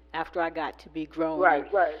me after I got to be grown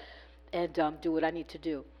Right. Right. and do what I need to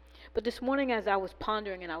do. But this morning, as I was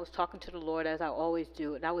pondering and I was talking to the Lord, as I always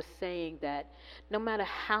do, and I was saying that no matter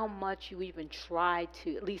how much you even try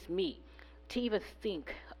to, at least me, to even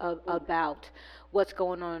think about what's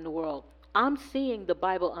going on in the world, I'm seeing the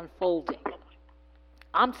Bible unfolding.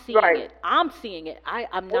 I'm seeing Right. it. I'm seeing it.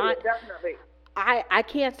 I'm Oh yeah, not. definitely. I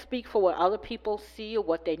can't speak for what other people see or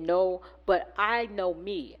what they know, but I know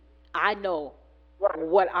me. I know Right.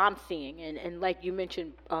 what I'm seeing, and like you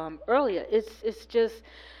mentioned earlier, it's just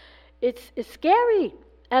it's scary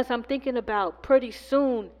as I'm thinking about pretty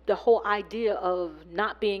soon the whole idea of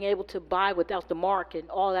not being able to buy without the mark and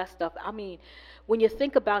all that stuff. I mean, when you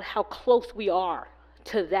think about how close we are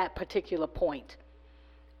to that particular point,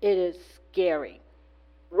 it is scary.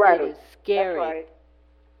 It Right. is That's scary. right.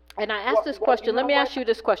 And I asked this You question. Let know me what? ask you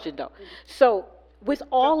this question though. So, with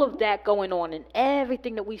all of that going on and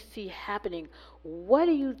everything that we see happening, what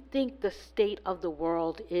do you think the state of the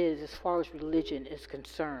world is as far as religion is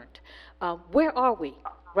concerned? Where are we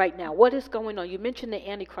right now? What is going on? You mentioned the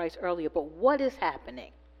Antichrist earlier, but what is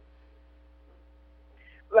happening?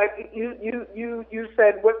 Like you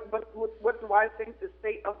said, what do I think the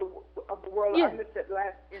state of the world? Yeah, I missed it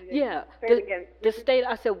last in the yeah. say it again. The state.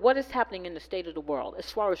 I said, what is happening in the state of the world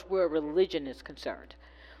as far as where religion is concerned?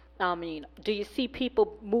 I mean, do you see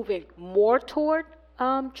people moving more toward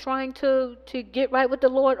trying to get right with the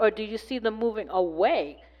Lord, or do you see them moving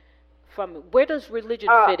away from it? Where does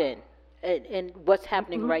religion Uh, fit in what's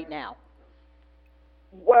happening right now?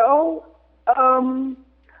 well,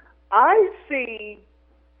 I see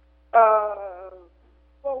uh,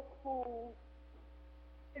 folks who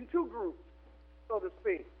in two groups, so to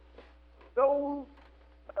speak. Those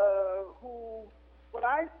who, what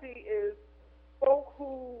I see is folk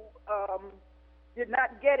who did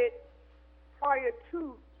not get it prior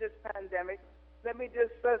to this pandemic. Let me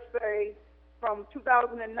just say from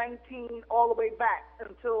 2019 all the way back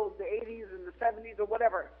until the 80s and the 70s or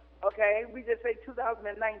whatever. Okay, we just say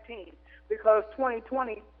 2019 because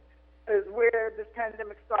 2020 is where this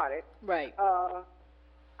pandemic started. Right.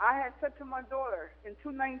 I had said to my daughter in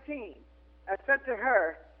 2019, I said to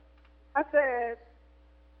her, I said,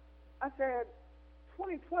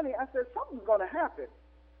 2020, I said, something's going to happen.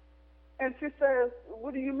 And she says,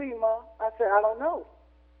 what do you mean, Mom? I said, I don't know.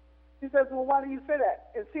 She says, well, why do you say that?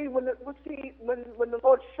 And see, when the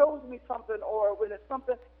Lord shows me something or when it's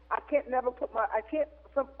something, I can't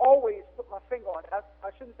always put my finger on it. I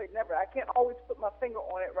shouldn't say never. I can't always put my finger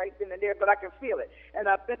on it right then and there, but I can feel it. And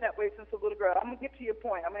I've been that way since a little girl. I'm going to get to your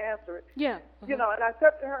point. I'm going to answer it. Yeah. You know, and I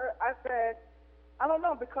said to her, I said, I don't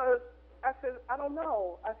know because I said, I don't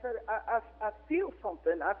know. I said, I feel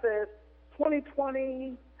something. I said,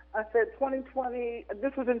 2020,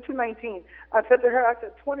 this was in 2019. I said to her, I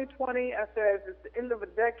said, 2020, I said, it's the end of a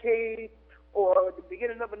decade or the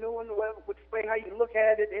beginning of a new one, whatever, which way how you look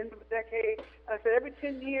at it, end of a decade. I said, every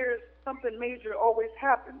 10 years, something major always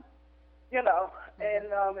happens, you know, and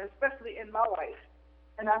especially in my life.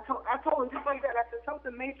 And I told her just like that. I said,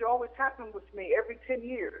 something major always happens with me every 10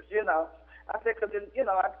 years, you know. I said, because, you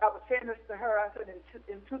know, I was saying this to her. I said,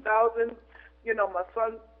 in 2000, you know, my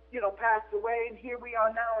son, you know, passed away, and here we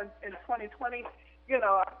are now in 2020. You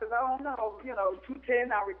know, I said, I don't know, you know,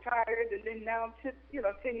 2010, I retired, and then now, 10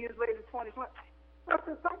 years later, 2020. I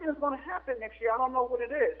said, something is going to happen next year. I don't know what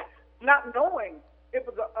it is. Not knowing it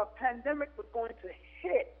was a pandemic was going to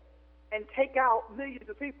hit and take out millions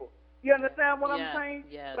of people. You understand what I'm saying?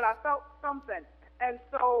 Yes. But I felt something. And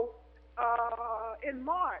so in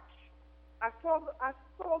March, I saw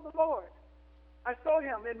the Lord. I saw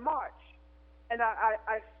him in March, and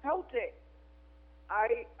I felt it.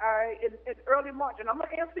 In early March, and I'm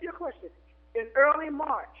gonna answer your question. In early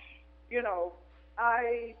March, you know,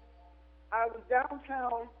 I was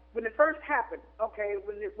downtown when it first happened. Okay,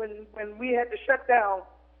 when we had to shut down,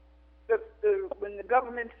 when the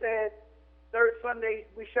government said third Sunday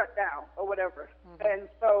we shut down or whatever, and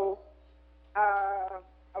so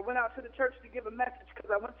I went out to the church to give a message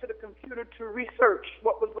because I went to the computer to research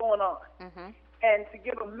what was going on and to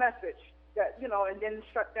give a message that, you know, and then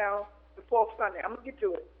shut down the fourth Sunday. I'm gonna get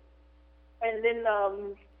to it. And then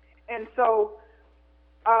and so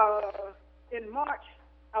in March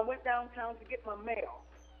I went downtown to get my mail,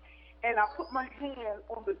 and I put my hand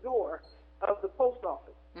on the door of the post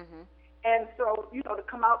office, and so, you know, to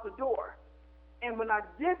come out the door. And when I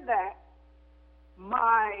did that,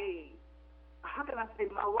 how can I say,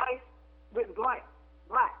 my life went black,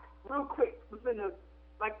 real quick. It was in a,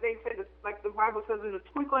 like they say, like the Bible says, in the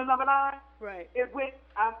twinkling of an eye. Right. It went,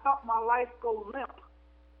 I felt my life go limp.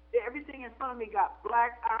 Everything in front of me got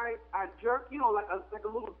black. I jerked, you know, like a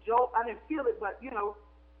little jolt. I didn't feel it, but, you know,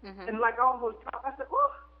 and like I almost dropped. I said,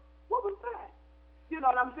 oh, what was that? You know,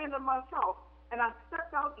 and I'm saying to myself, and I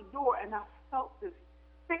stepped out the door, and I felt this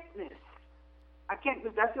thickness.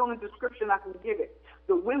 That's the only description I can give it.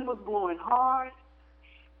 The wind was blowing hard,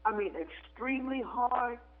 I mean extremely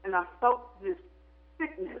hard, and I felt this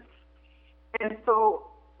thickness. And so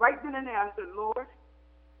right then and there I said, Lord,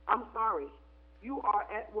 I'm sorry, you are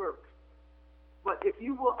at work, but if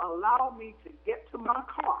you will allow me to get to my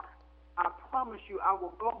car, I promise you I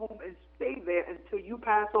will go home and stay there until you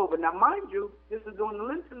pass over. Now mind you, this is during the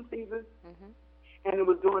Lenten season, and it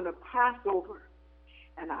was during the Passover,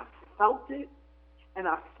 and I felt it, and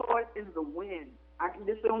I saw it in the wind.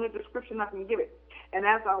 This is the only description I can give it. And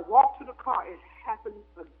as I walked to the car, it happened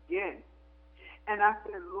again. And I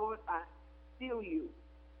said, Lord, I feel you.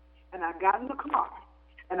 And I got in the car,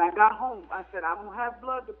 and I got home. I said, I don't have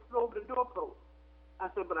blood to put over the doorpost. I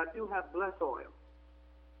said, but I do have bless oil.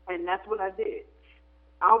 And that's what I did,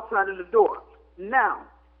 outside of the door. Now,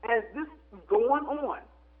 as this is going on,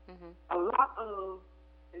 a lot of,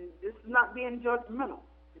 and this is not being judgmental.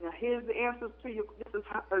 Now, here's the answers to your, this is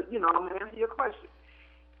how, you know, I'm going to answer your question.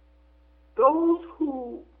 Those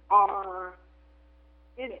who are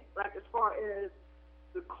in it, like as far as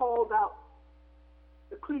the called out,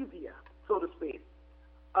 the ecclesia, so to speak,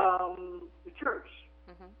 the church,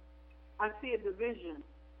 I see a division.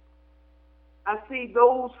 I see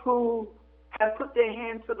those who have put their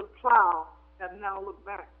hand to the plow have now looked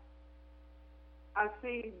back. I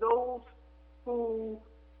see those who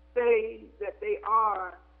say that they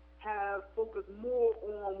have focused more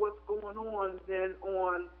on what's going on than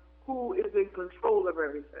on who is in control of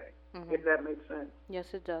everything, if that makes sense.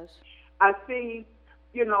 Yes, it does. I see,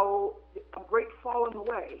 you know, a great falling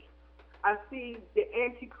away. I see the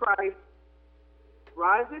Antichrist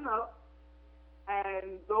rising up,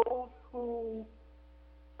 and those who,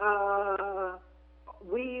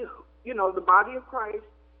 you know, the body of Christ,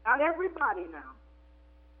 not everybody now,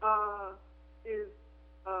 is,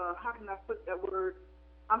 how can I put that word?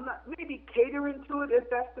 I'm not maybe catering to it, if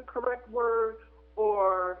that's the correct word,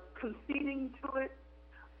 or conceding to it.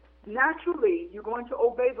 Naturally, you're going to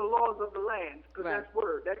obey the laws of the land, because that's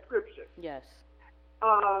word, that's scripture. Yes.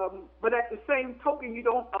 But at the same token, you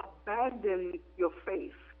don't abandon your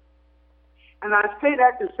faith. And I say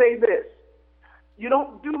that to say this. You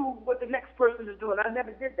don't do what the next person is doing. I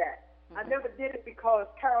never did that. I never did it because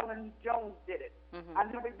Karoline Jones did it. I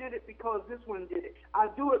never did it because this one did it. I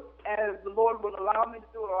do it as the Lord would allow me to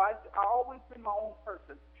do it. Or I always been my own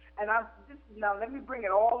person. And now let me bring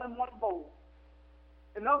it all in one bowl.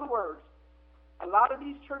 In other words, a lot of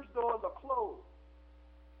these church doors are closed.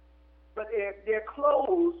 But they're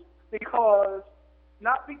closed because,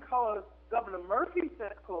 not because Governor Murphy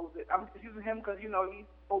said close it. I'm just using him because, you know, he's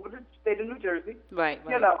over the state of New Jersey. Right.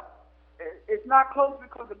 You know, it's not closed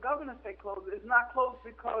because the governor said close it. It's not closed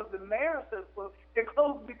because the mayor says close. It's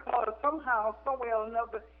closed because somehow, somewhere or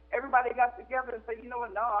another, everybody got together and said, you know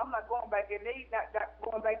what, no, I'm not going back in. They not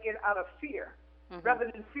going back in out of fear,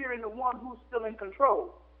 rather than fearing the one who's still in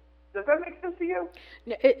control. Does that make sense to you?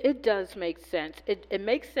 It does make sense. It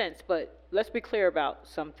makes sense, but let's be clear about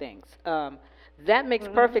some things. That makes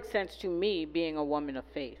perfect sense to me, being a woman of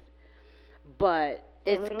faith. But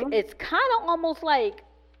it's kind of almost like,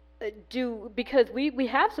 because we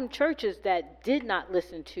have some churches that did not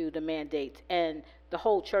listen to the mandates, and the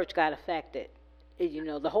whole church got affected. You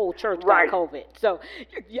know, the whole church got COVID. So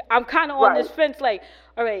I'm kind of on this fence, like,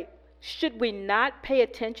 all right, should we not pay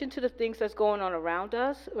attention to the things that's going on around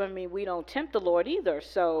us? I mean, we don't tempt the Lord either.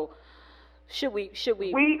 So should we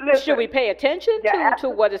pay attention to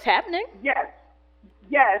what is happening?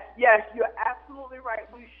 Yes, you're absolutely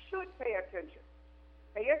right. We should pay attention.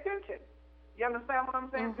 Pay attention. You understand what I'm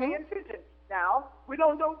saying? Mm-hmm. Pay attention. Now,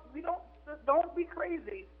 don't be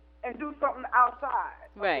crazy and do something outside.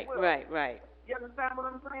 Right. You understand what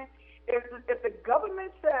I'm saying? If the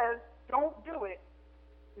government says don't do it,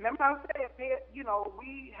 remember I said,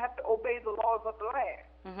 we have to obey the laws of the land.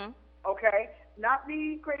 Mm-hmm. Okay? Not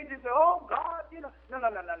be crazy and say, oh, God, No.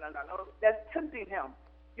 That's tempting him.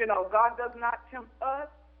 God does not tempt us,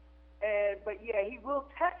 but he will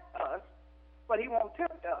test us, but he won't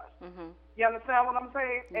tempt us. Mm-hmm. You understand what I'm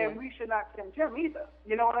saying? Yeah. And we should not tempt him either.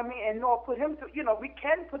 You know what I mean? And nor put him to, we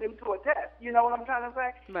can put him to a test. You know what I'm trying to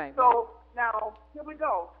say? Right. So now, here we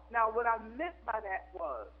go. Now, what I meant by that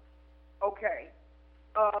was,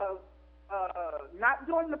 not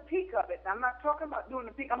during the peak of it. I'm not talking about during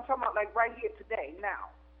the peak. I'm talking about like right here today,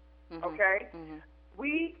 now. Mm-hmm. Okay? Mm-hmm.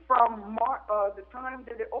 We, from the time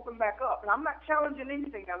that it opened back up, and I'm not challenging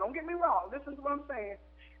anything now, don't get me wrong. This is what I'm saying.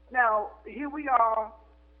 Now, here we are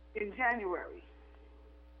in January.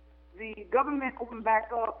 The government opened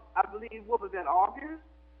back up, I believe, what was that, August?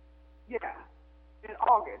 Yeah, in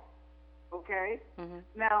August. Okay? Mm-hmm.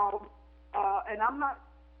 Now, and I'm not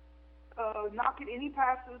knocking any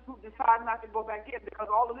pastors who decide not to go back in, because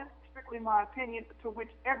all of this is strictly my opinion, to which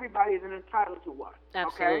everybody is entitled to one.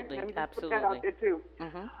 Absolutely. Okay? Let me just Absolutely. put that out there too.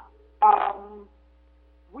 Mm-hmm.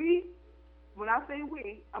 When I say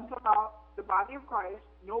we, I'm talking about the body of Christ,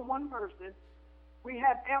 no one person. We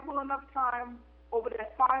had ample enough time over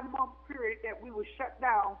that 5-month period that we were shut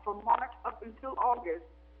down from March up until August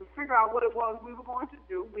to figure out what it was we were going to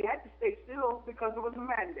do. We had to stay still because it was a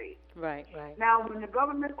mandate. Right. Now, when the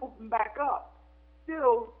government opened back up,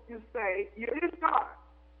 still you say, it is God.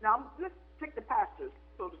 Now, let's take the pastors,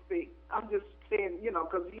 so to speak. I'm just saying,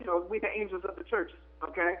 because, we're the angels of the church,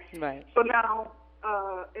 okay? Right. So now,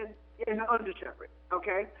 in the under shepherd,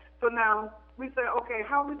 okay? So now we say, okay,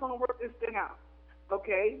 how are we going to work this thing out?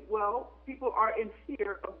 Okay, well, people are in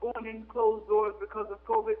fear of going in closed doors because of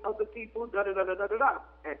COVID, other people, da-da-da-da-da-da.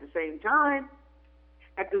 At the same time,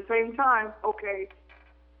 okay,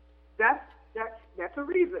 that's a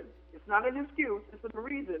reason. It's not an excuse, it's a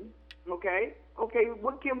reason, okay? Okay,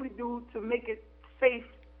 what can we do to make it safe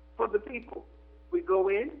for the people? We go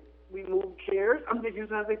in, we move chairs. I'm just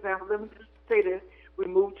using as an example. Let me just say this. We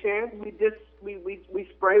move chairs, we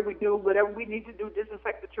spray, we do whatever we need to do,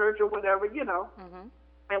 disinfect the church or whatever, Mm-hmm.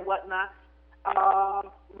 and whatnot.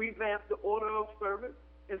 Revamp the order of service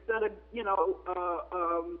instead of,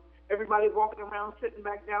 everybody walking around, sitting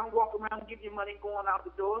back down, walk around, give you money, going out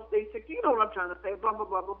the door, stay sick. You know what I'm trying to say, blah, blah,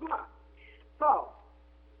 blah, blah, blah. So,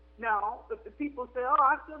 now, if the people say, oh,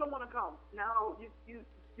 I still don't want to come, now,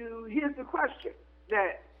 here's the question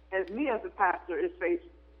that, as me as a pastor is facing.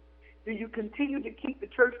 Do you continue to keep the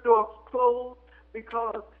church doors closed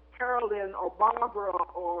because Caroline or Barbara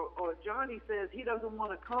or Johnny says he doesn't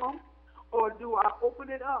want to come? Or do I open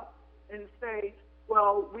it up and say,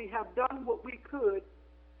 well, we have done what we could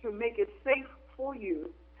to make it safe for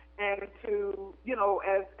you and to,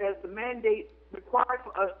 as the mandate required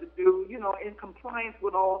for us to do, in compliance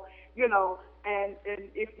with all, and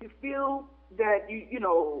if you feel that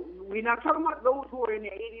we're not talking about those who are in the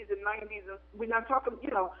 80s and 90s, and we're not talking,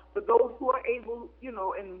 but those who are able,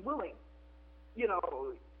 and willing,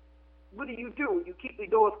 what do? You keep the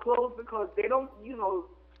doors closed because they don't,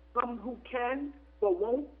 some who can but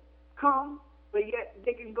won't come, but yet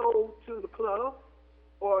they can go to the club,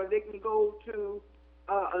 or they can go to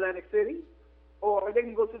Atlantic City, or they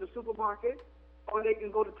can go to the supermarket, or they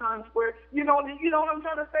can go to Times Square. You know what I'm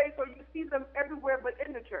trying to say? So you see them everywhere but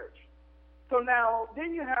in the church. So now,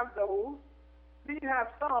 then you have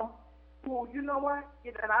some who, you know what,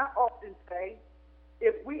 and I often say,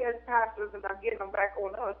 if we as pastors, and I'm getting them back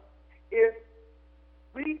on us, if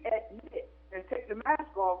we admit and take the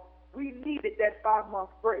mask off, we needed that 5-month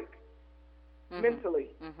break, mentally.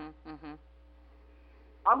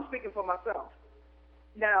 I'm speaking for myself.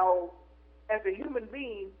 Now, as a human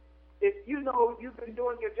being, if you've been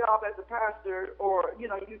doing your job as a pastor, or you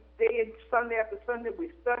day in Sunday after Sunday,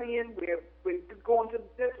 we're studying, we're going to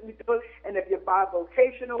this, and if you're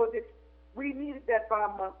bivocational, we needed that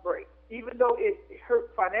 5-month break, even though it hurt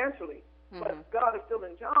financially. But God is still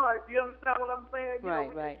in charge. You understand what I'm saying? Right.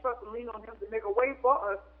 We trust and lean on Him to make a way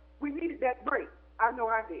for us. We needed that break. I know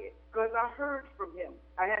I did, because I heard from Him.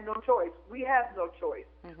 I had no choice. We had no choice.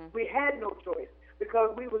 We had no choice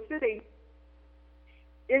because we were sitting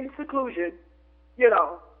in seclusion,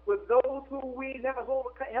 with those who we never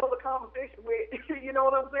held a conversation with. You know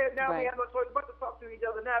what I'm saying? Now we Right. have no choice but to talk to each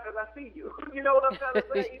other now because I see you. You know what I'm trying to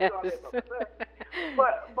say? You know what I'm Yes. saying?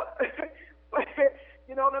 But, but,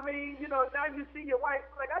 you know what I mean? You know, now you see your wife,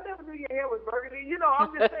 like, I never knew your hair was burgundy. You know,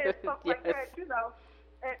 I'm just saying stuff like Yes. that, you know.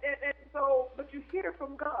 And so, but you hear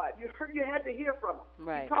from God. You had to hear from Him. He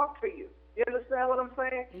Right. talked to you. You understand what I'm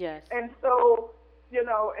saying? Yes. And so, you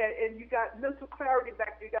know, and you got mental clarity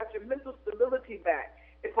back. You got your mental stability back.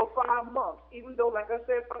 And for 5 months, even though, like I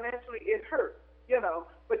said, financially it hurt, you know,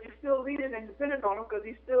 but you're still leaning and depending on Him because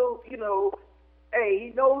He's still, you know, hey, He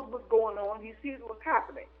knows what's going on. He sees what's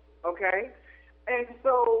happening, okay? And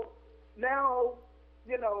so now,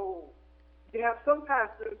 you know, you have some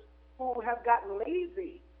pastors who have gotten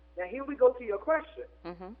lazy. Now, here we go to your question.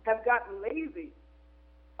 Mhm. Have gotten lazy,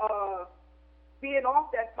 being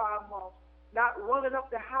off that 5 months, not running up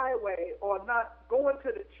the highway or not going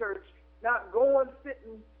to the church, not going,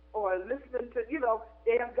 sitting, or listening to, you know,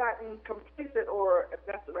 they have gotten complacent, or if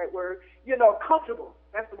that's the right word, you know, comfortable.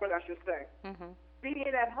 That's the word I should say. Mhm.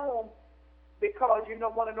 Being at home because you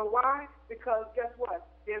don't want to know why? Because guess what?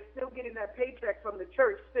 They're still getting that paycheck from the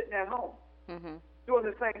church sitting at home Mhm. doing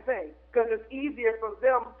the same thing. Because it's easier for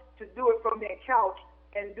them to do it from their couch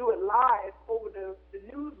and do it live over the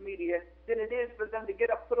news media than it is for them to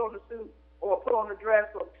get up, put on a suit, or put on a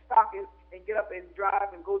dress or stockings and get up and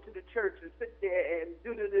drive and go to the church and sit there and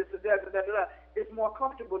do this and that and that. It's more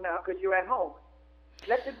comfortable now because you're at home.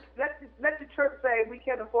 Let the church say we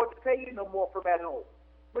can't afford to pay you no more from at home.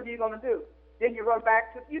 What are you gonna do? Then you run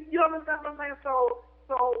back to you understand what I'm saying? So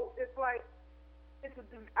it's like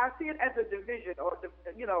I see it as a division, or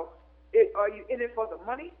you know, are you in it for the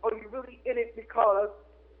money, or are you really in it because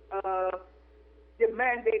the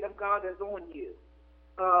mandate of God is on you?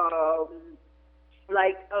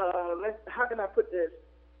 How can I put this?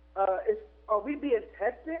 Are we being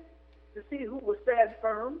tested to see who will stand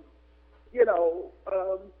firm? You know,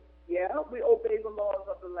 yeah, we obey the laws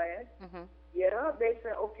of the land. Mhm. Yeah, they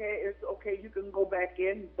say, okay, it's okay, you can go back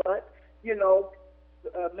in, but, you know,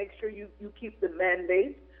 make sure you keep the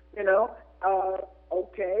mandate, you know.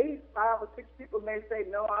 Okay, 5 or 6 people may say,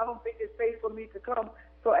 no, I don't think it's safe for me to come.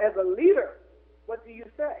 So as a leader, what do you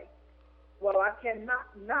say? Well, I cannot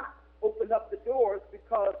not open up the doors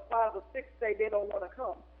because 5 or 6 say they don't want to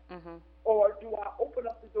come. Mhm. Or do I open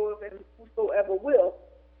up the doors and whosoever will,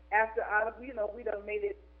 after we done made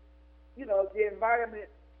it, you know, the environment,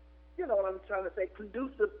 you know what I'm trying to say,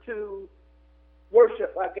 conducive to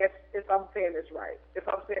worship, I guess, if I'm saying this right, if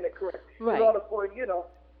I'm saying it correct. Right. In order for, you know,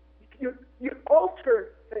 you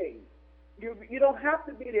alter things. You don't have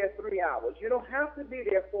to be there 3 hours. You don't have to be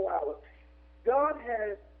there 4 hours. God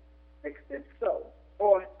has fixed it so,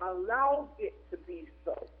 or allowed it to be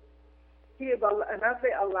so. He has, and I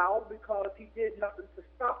say allowed because He did nothing to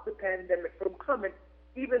stop the pandemic from coming,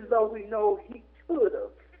 even though we know He could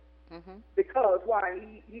have. Mhm. Because why?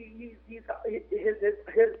 He's his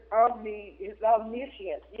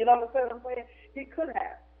omniscience. You know what I'm saying? He could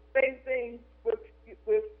have. Same thing with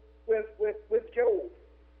Job.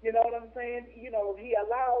 You know what I'm saying? You know, He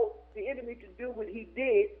allowed the enemy to do what he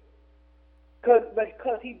did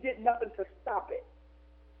because he did nothing to stop it.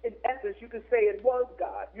 In essence, you could say it was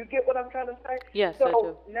God. You get what I'm trying to say? Yes, I do.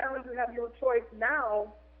 So now you have your choice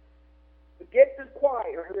now. Forget the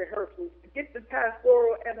choir rehearsals, forget the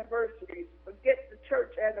pastoral anniversaries, forget the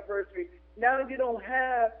church anniversary. Now you don't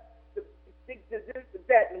have the this, the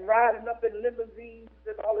that, and riding up in limousines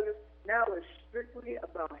and all of this. Now it's strictly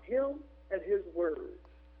about Him and His Word.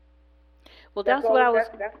 Well, That's that's what I was.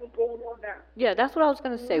 That's what's going on now. Yeah, that's what I was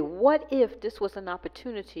going to say. What if this was an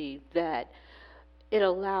opportunity that it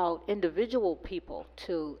allowed individual people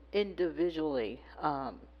to individually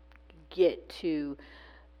get to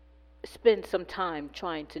spend some time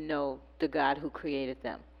trying to know the God who created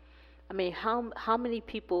them? I mean, how many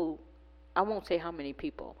people? I won't say how many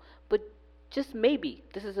people, but just maybe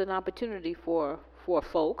this is an opportunity for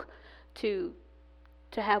folk to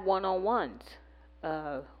have one-on-ones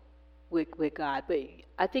uh, with God. But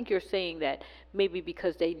I think you're saying that maybe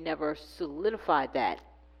because they never solidified that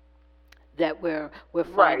we're Right.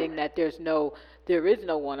 finding that there is no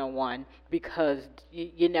one-on-one because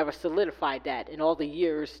you never solidified that in all the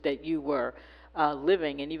years that you were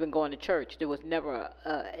living and even going to church. There was never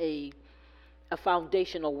a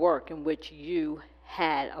foundational work in which you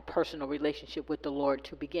had a personal relationship with the Lord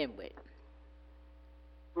to begin with.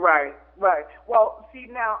 Right. Well, see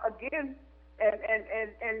now again,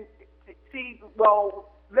 and see. Well,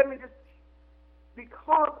 let me just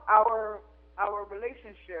because our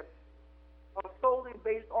relationship are solely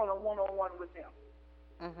based on a one-on-one with Him.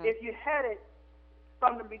 Mhm. If you had it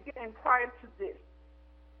from the beginning prior to this,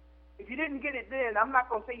 If you didn't get it then, I'm not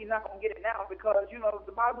going to say you're not going to get it now, because, you know,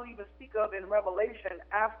 the Bible even speak of in Revelation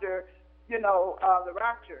after, you know, the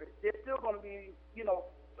rapture, there's still going to be, you know,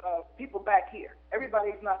 people back here.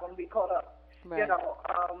 Everybody's not going to be caught up. Right. You know,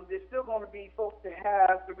 there's still going to be folks that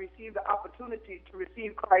have to receive the opportunity to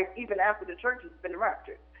receive Christ even after the church has been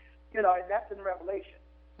raptured. You know, and that's in Revelation.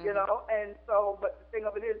 You know, and so, but the thing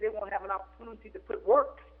of it is, they won't have an opportunity to put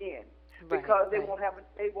works in, because they won't have,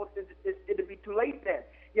 it'll be too late then.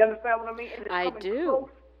 You understand what I mean? And it's coming close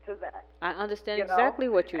to that. I understand exactly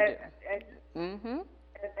what you do. And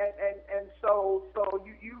so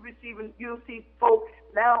you'll see folks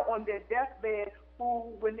now on their deathbed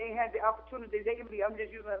who, when they had the opportunity, they can be, I'm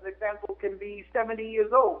just using as an example, can be 70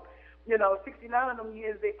 years old. You know, 69 of them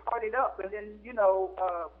years they partied up, and then, you know,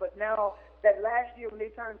 but now that last year when they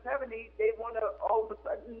turned 70, they want to, all of a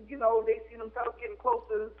sudden, you know, they see themselves getting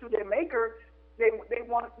closer to their maker. They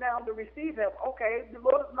want now to receive him. Okay, the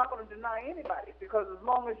Lord is not going to deny anybody, because as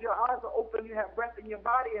long as your eyes are open, you have breath in your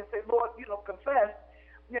body, and say, Lord, you know, confess,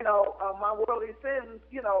 you know, my worldly sins,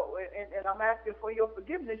 you know, and I'm asking for your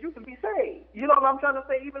forgiveness, you can be saved. You know what I'm trying to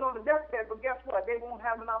say? Even on the deathbed, but guess what? They won't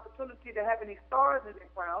have an opportunity to have any stars in their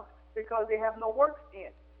crown, because they have no works in.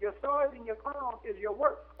 Your stars in your crown is your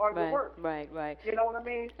work, or your work. Right. You know what I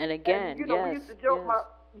mean? And again, you know, we used to joke,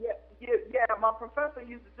 my professor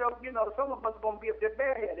used to joke, you know, some of us are going to be up there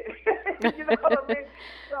bareheaded. You know what I mean?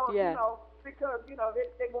 So, you know, because, you know,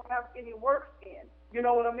 they won't have any works in. You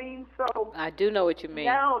know what I mean? So I do know what you mean.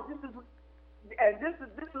 Now, this is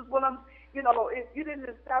what I'm, you know, if you didn't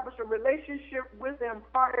establish a relationship with him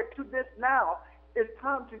prior to this now, it's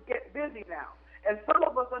time to get busy now. And some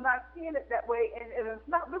of us are not seeing it that way, and it's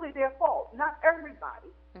not really their fault. Not everybody.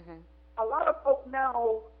 A lot of folks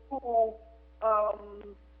now who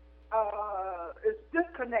is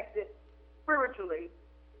disconnected spiritually,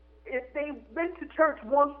 if they've been to church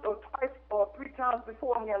once or twice or three times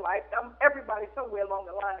before in their life, everybody somewhere along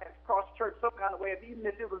the line has crossed church some kind of way, even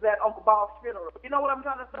if it was at Uncle Bob's funeral. You know what I'm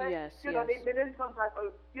trying to say? Yes, you know, they've been in some type of,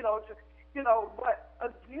 but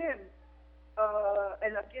again,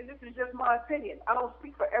 and again, this is just my opinion. I don't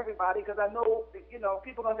speak for everybody, because I know, you know,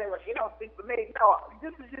 people are going to say, well, she don't speak for me. No,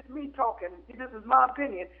 this is just me talking. This is my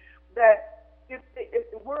opinion, that if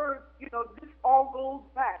the word, you know, this all goes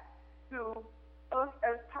back to us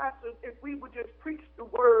as pastors. If we would just preach the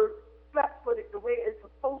word flat-footed the way it's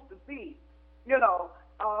supposed to be, you know,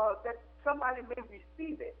 that somebody may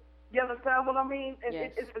receive it. You understand what I mean? And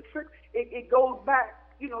it's a trick. It goes back,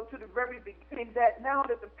 you know, to the very beginning, that now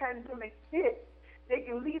that the pandemic hit, they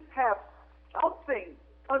can at least have something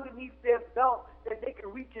underneath their belt that they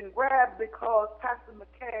can reach and grab, because Pastor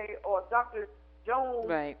McKay or Dr. Jones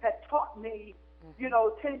had taught me, you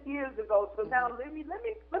know, 10 years ago. So now let me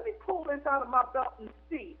pull this out of my belt and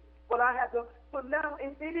see what I have to. So now,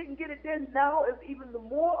 if they didn't get it then, now is even the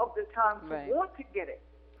more of the time to want to get it,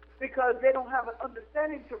 because they don't have an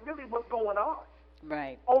understanding to really what's going on.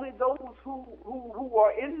 Right. Only those who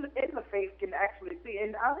are in the faith can actually see.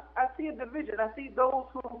 And I see a division. I see those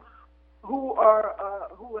who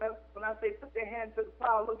have, when I say put their hand to the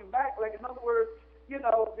plow looking back, like, in other words, you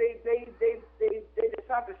know, they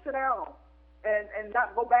decide to sit down and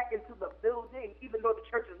not go back into the building, even though the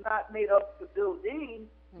church is not made up the building.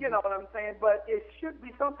 You know what I'm saying? But it should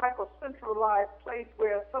be some type of centralized place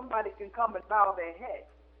where somebody can come and bow their head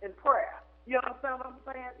in prayer. You understand what I'm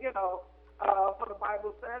saying? You know, for the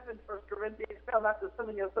Bible says in 1 Corinthians, fail not to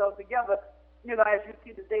assemble yourselves together, you know, as you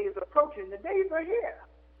see the days approaching. The days are here.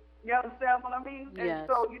 You understand what I mean? Yes. And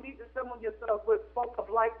so you need to assemble yourself with folk of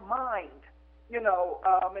like mind, you know,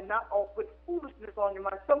 and not with foolishness on your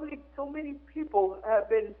mind. So many people have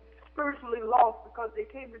been spiritually lost because they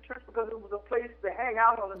came to church because it was a place to hang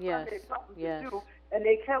out on a Sunday, something to do, and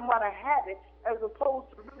they came out of habit, as opposed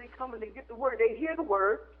to really coming to get the word. They hear the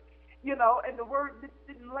word, you know, and the word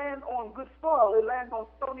didn't land on good soil. It landed on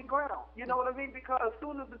stony ground. You know what I mean? Because as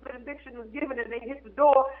soon as the benediction is given and they hit the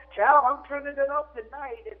door, child, I'm turning it up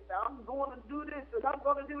tonight, and I'm going to do this, and I'm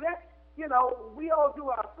going to do that. You know, we all do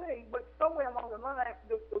our thing, but somewhere along the line,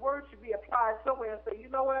 the word should be applied somewhere and say, you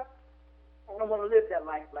know what? I don't want to live that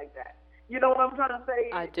life like that. You know what I'm trying to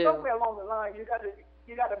say? I do. Somewhere along the line, you got to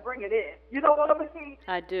bring it in. You know what I mean?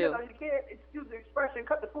 I do. You know, you can't, excuse the expression,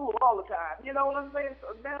 cut the fool all the time. You know what I'm saying?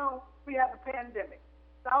 So now we have a pandemic.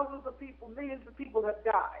 Thousands of people, millions of people have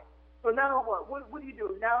died. So now what? What do you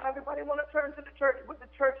do? Now everybody want to turn to the church. What the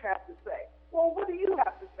church has to say? Well, what do you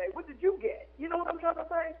have to say? What did you get? You know what I'm trying to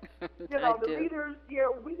say? You know, the leaders,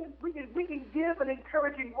 we can give an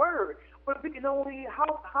encouraging word, but we can only,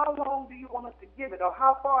 how long do you want us to give it, or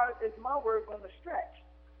how far is my word going to stretch?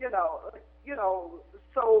 You know,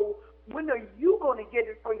 so when are you going to get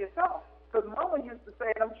it for yourself? Because Mama used to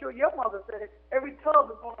say, and I'm sure your mother said it, every tub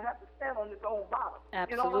is going to have to stand on its own bottom.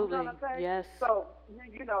 You know what I'm Absolutely. trying to say? Yes. So,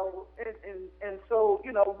 and so,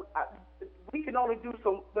 we can only do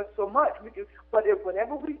so much. But if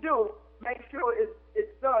whatever we do, make sure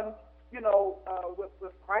it's done,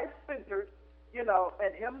 with Christ centered,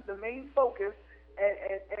 and Him the main focus,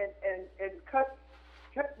 and cut,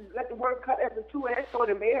 let the word cut as a two-edged sword.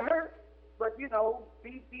 It may hurt, but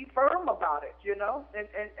be firm about it,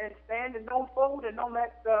 and stand and don't fold, and don't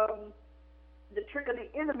let the trick of the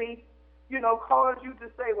enemy, cause you to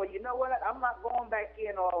say, well, you know what, I'm not going back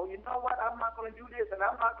in, or you know what, I'm not going to do this, and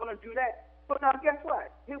I'm not going to do that. But now, guess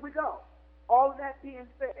what? Here we go. All of that being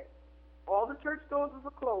said, all the church doors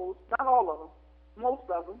are closed. Not all of them, most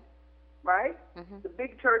of them, right? Mm-hmm. The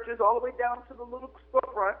big churches, all the way down to the little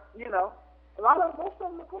storefront. A lot of most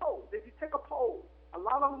of them are closed. If you take a poll, a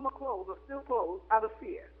lot of them are closed, or still closed, out of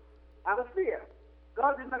fear. Out of fear.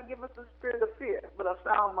 God did not give us the spirit of fear, but a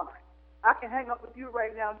sound mind. I can hang up with you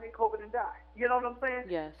right now and take COVID and die. You know what I'm saying?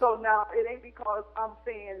 Yes. So now it ain't because I'm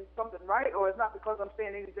saying something right, or it's not because I'm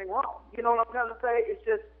saying anything wrong. You know what I'm trying to say? It's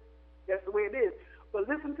just that's the way it is. But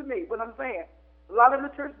listen to me, what I'm saying. A lot of the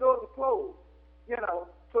church doors are closed.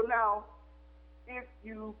 So now if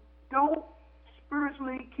you don't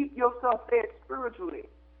spiritually keep yourself fed spiritually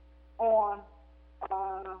on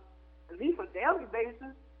at least a daily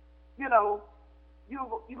basis, you're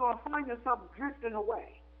gonna find yourself drifting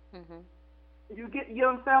away. Mm-hmm. You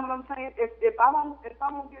understand what I'm saying? If I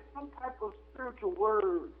don't get some type of spiritual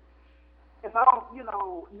word, if I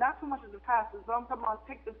don't, not so much as the pastors, but I'm talking about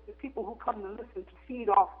take the people who come to listen to feed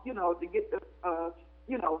off, to get the,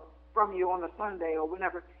 from you on a Sunday or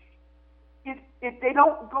whenever. If they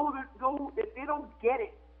don't if they don't get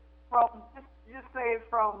it from, just say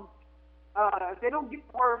from, if they don't get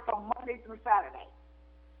the word from Monday through Saturday,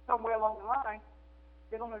 somewhere along the line,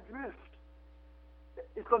 they're going to drift.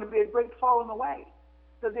 It's going to be a great falling away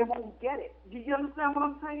because they won't get it. Do you understand what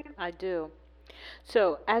I'm saying? I do.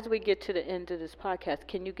 So as we get to the end of this podcast,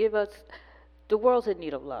 can you give us, the world's in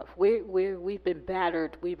need of love. We've been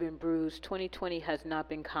battered, we've been bruised. 2020 has not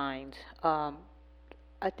been kind.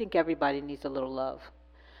 I think everybody needs a little love.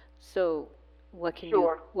 So what can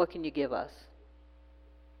you give us?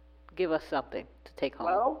 Give us something to take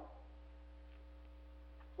home.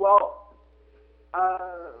 Well,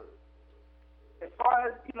 as far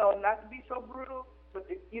as, not to be so brutal, but,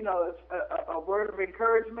 a word of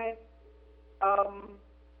encouragement,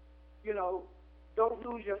 don't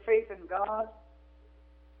lose your faith in God.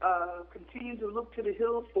 Continue to look to the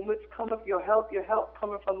hills from which cometh your help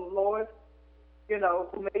cometh from the Lord,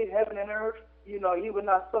 who made heaven and earth. He will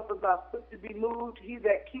not suffer thy foot to be moved. He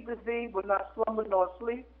that keepeth thee will not slumber nor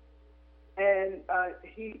sleep. And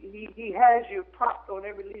he has you propped on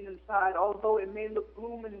every leaning side, although it may look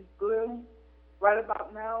gloom and gloom right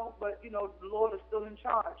about now, but the Lord is still in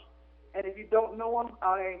charge. And if you don't know Him,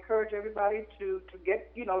 I encourage everybody to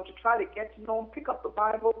get, to try to get to know Him. Pick up the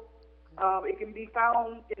Bible. It can be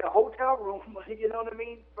found in a hotel room, you know what I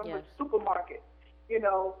mean, from the supermarket.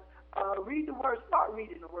 Read the Word. Start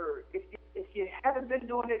reading the Word. If you haven't been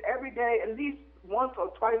doing it every day, at least once or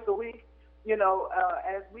twice a week,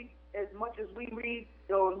 as much as we read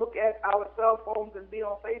or look at our cell phones and be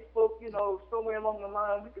on Facebook, somewhere along the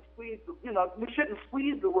line we could squeeze, we shouldn't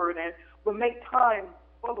squeeze the Word in, but make time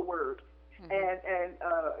for the Word, and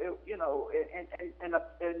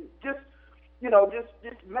just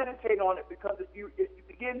meditate on it, because if you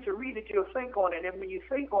begin to read it, you'll think on it, and when you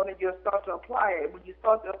think on it, you'll start to apply it. When you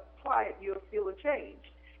start to apply it, you'll feel a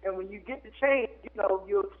change, and when you get the change,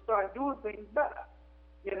 you'll start doing things better.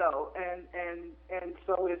 And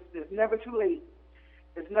so it's never too late.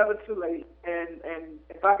 It's never too late. And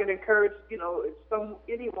if I can encourage,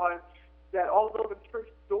 anyone, that although the church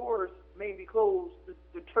doors may be closed,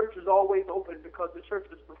 the church is always open, because the church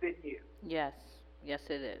is within you. Yes,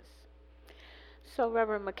 it is. So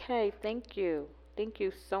Reverend McKay, thank you. Thank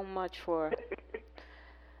you so much for.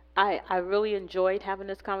 I really enjoyed having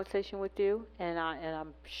this conversation with you, and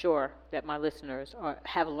I'm sure that my listeners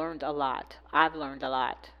have learned a lot. I've learned a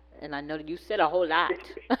lot, and I know that you said a whole lot.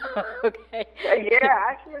 Okay. Yeah,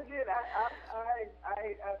 I sure did.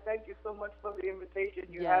 I thank you so much for the invitation.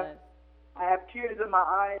 I have tears in my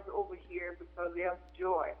eyes over here because they have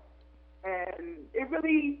joy, and it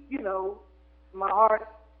really, my heart,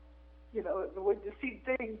 to see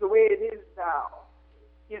things the way it is now,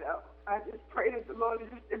 I just pray that the Lord will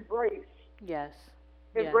just embrace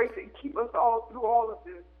it and keep us all through all of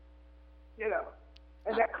this,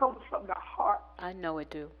 and that comes from the heart. I know it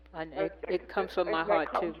do. It comes from my heart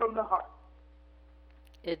too. It comes from the heart.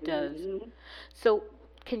 It does. So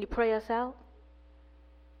Can you pray us out?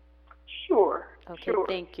 Sure. Okay, Sure.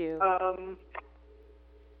 thank you.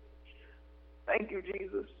 Thank you,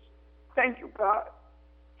 Jesus. Thank you, God.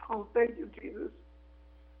 Oh, thank you, Jesus.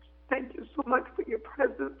 Thank you so much for your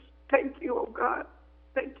presence. Thank you, oh God.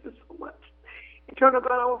 Thank you so much. Eternal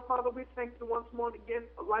God, our Father, we thank you once more again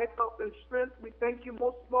for life, health, and strength. We thank you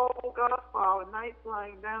most of all, oh God, for our night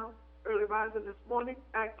lying down, early rising this morning,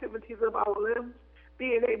 activities of our limbs,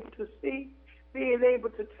 being able to see, being able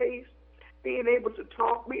to taste, being able to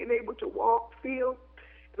talk, being able to walk, feel.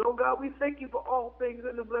 And, oh God, we thank you for all things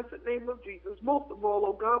in the blessed name of Jesus. Most of all,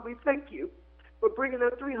 oh God, we thank you for bringing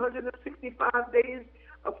us 365 days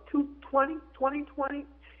of 2020,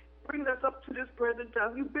 bringing us up to this present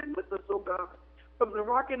time. You've been with us, oh God, from the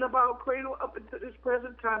rocking of our cradle up into this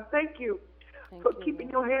present time. Thank you for keeping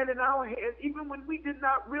your hand in our hands. Even when we did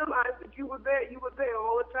not realize that you were there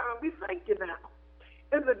all the time. We thank you now.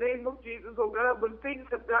 In the name of Jesus, oh God, when things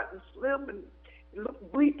have gotten slim and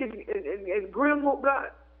look bleak and grim, oh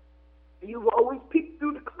God, you've always peeked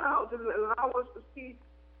through the clouds and allow us to see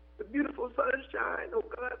the beautiful sunshine, oh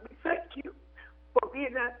God. We thank you for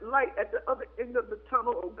being that light at the other end of the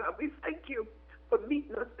tunnel, oh God. We thank you for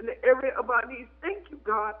meeting us in the area of our needs. Thank you,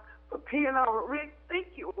 God, for paying our rent.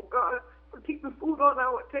 Thank you, oh God, for keeping food on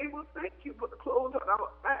our table. Thank you for the clothes on our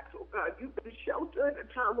backs, oh God. You've been sheltered in a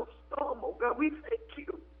time of storm, oh God. We thank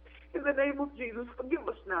you. In the name of Jesus, forgive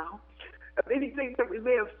us now of anything that we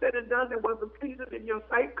may have said and done that wasn't pleasing in your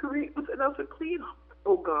sight. Create within us a clean heart,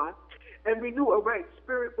 oh God, and renew a right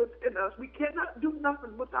spirit within us. We cannot do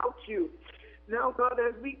nothing without you. Now, God,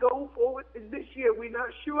 as we go forward in this year, we're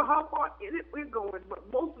not sure how far in it we're going, but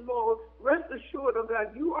most of all, rest assured, oh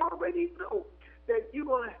God, you already know that you're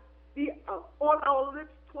going to be on our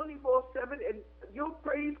lips 24/7, and your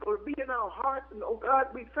praise going to be in our hearts. And, oh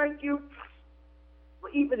God, we thank you for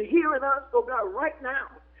even hearing us, oh God, right now.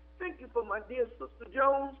 Thank you for my dear Sister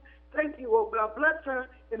Jones. Thank you, oh God. Bless her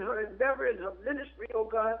in her endeavor, in her ministry, oh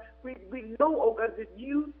God. We know, oh God, that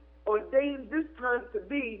you ordained this time to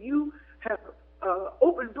be. You have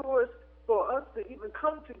opened doors for us to even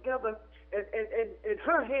come together, and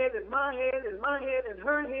her hand and my hand and my hand and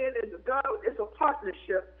her hand, and God, it's a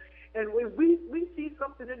partnership. And when we see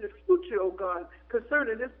something in the future, oh God,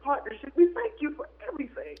 concerning this partnership, we thank you for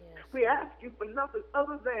everything. Yes. We ask you for nothing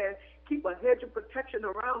other than keep a hedge of protection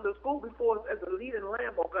around us. Go before us as a leading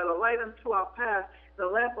lamp, oh God, a light unto our path, and a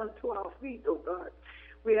lamp unto our feet, oh God.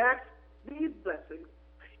 We ask these blessings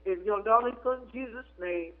in your darling Son, Jesus'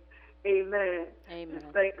 name. Amen. Amen.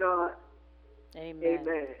 And thank God. Amen.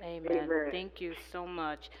 Amen. Amen. Amen. Thank you so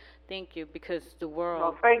much. Thank you, because the world...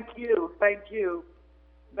 No, thank you. Thank you.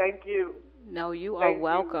 Thank you. No, you are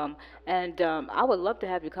welcome. And I would love to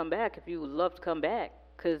have you come back if you would love to come back,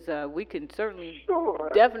 because we can certainly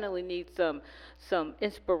definitely need some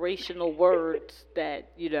inspirational words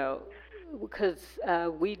that, because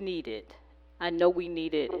we need it. I know we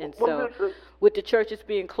need it. And so with the churches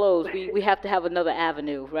being closed, we have to have another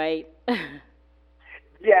avenue, right?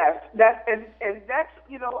 Yes, and that's,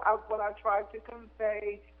 what I tried to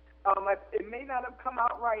convey. It may not have come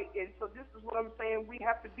out right, and so this is what I'm saying. We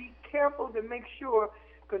have to be careful to make sure,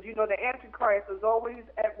 because, the Antichrist is always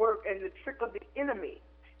at work, and the trick of the enemy,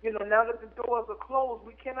 now that the doors are closed,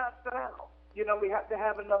 we cannot sit down. We have to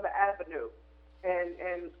have another avenue.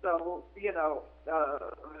 And so,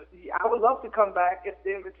 I would love to come back if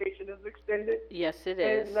the invitation is extended. Yes, it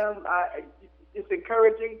is. And it's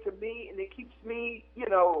encouraging to me, and it keeps me,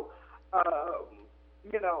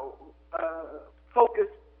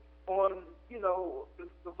 focused on, the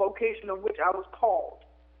vocation of which I was called.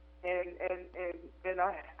 And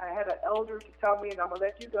I had an elder to tell me, and I'm going to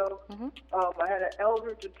let you go. Mm-hmm. I had an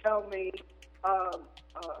elder to tell me,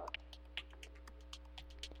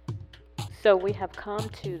 so we have come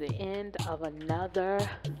to the end of another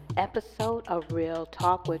episode of Real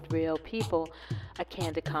Talk with Real People, a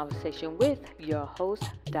candid conversation with your host,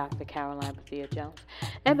 Dr. Karoline Jones.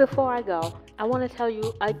 And before I go, I want to tell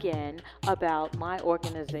you again about my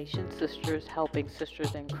organization, Sisters Helping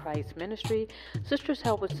Sisters in Christ Ministry. Sisters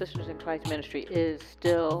Helping Sisters in Christ Ministry is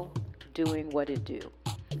still doing what it do.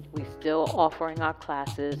 We're still offering our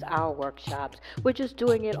classes, our workshops. We're just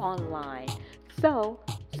doing it online. So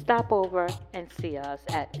stop over and see us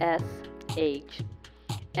at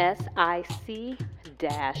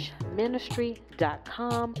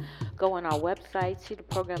shsic-ministry.com. Go on our website, see the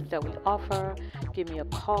programs that we offer. Give me a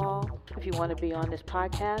call. If you want to be on this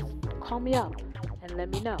podcast, call me up and let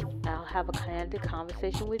me know. I'll have a candid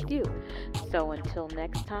conversation with you. So until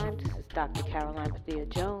next time, this is Dr. Karoline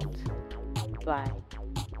Jones. Bye.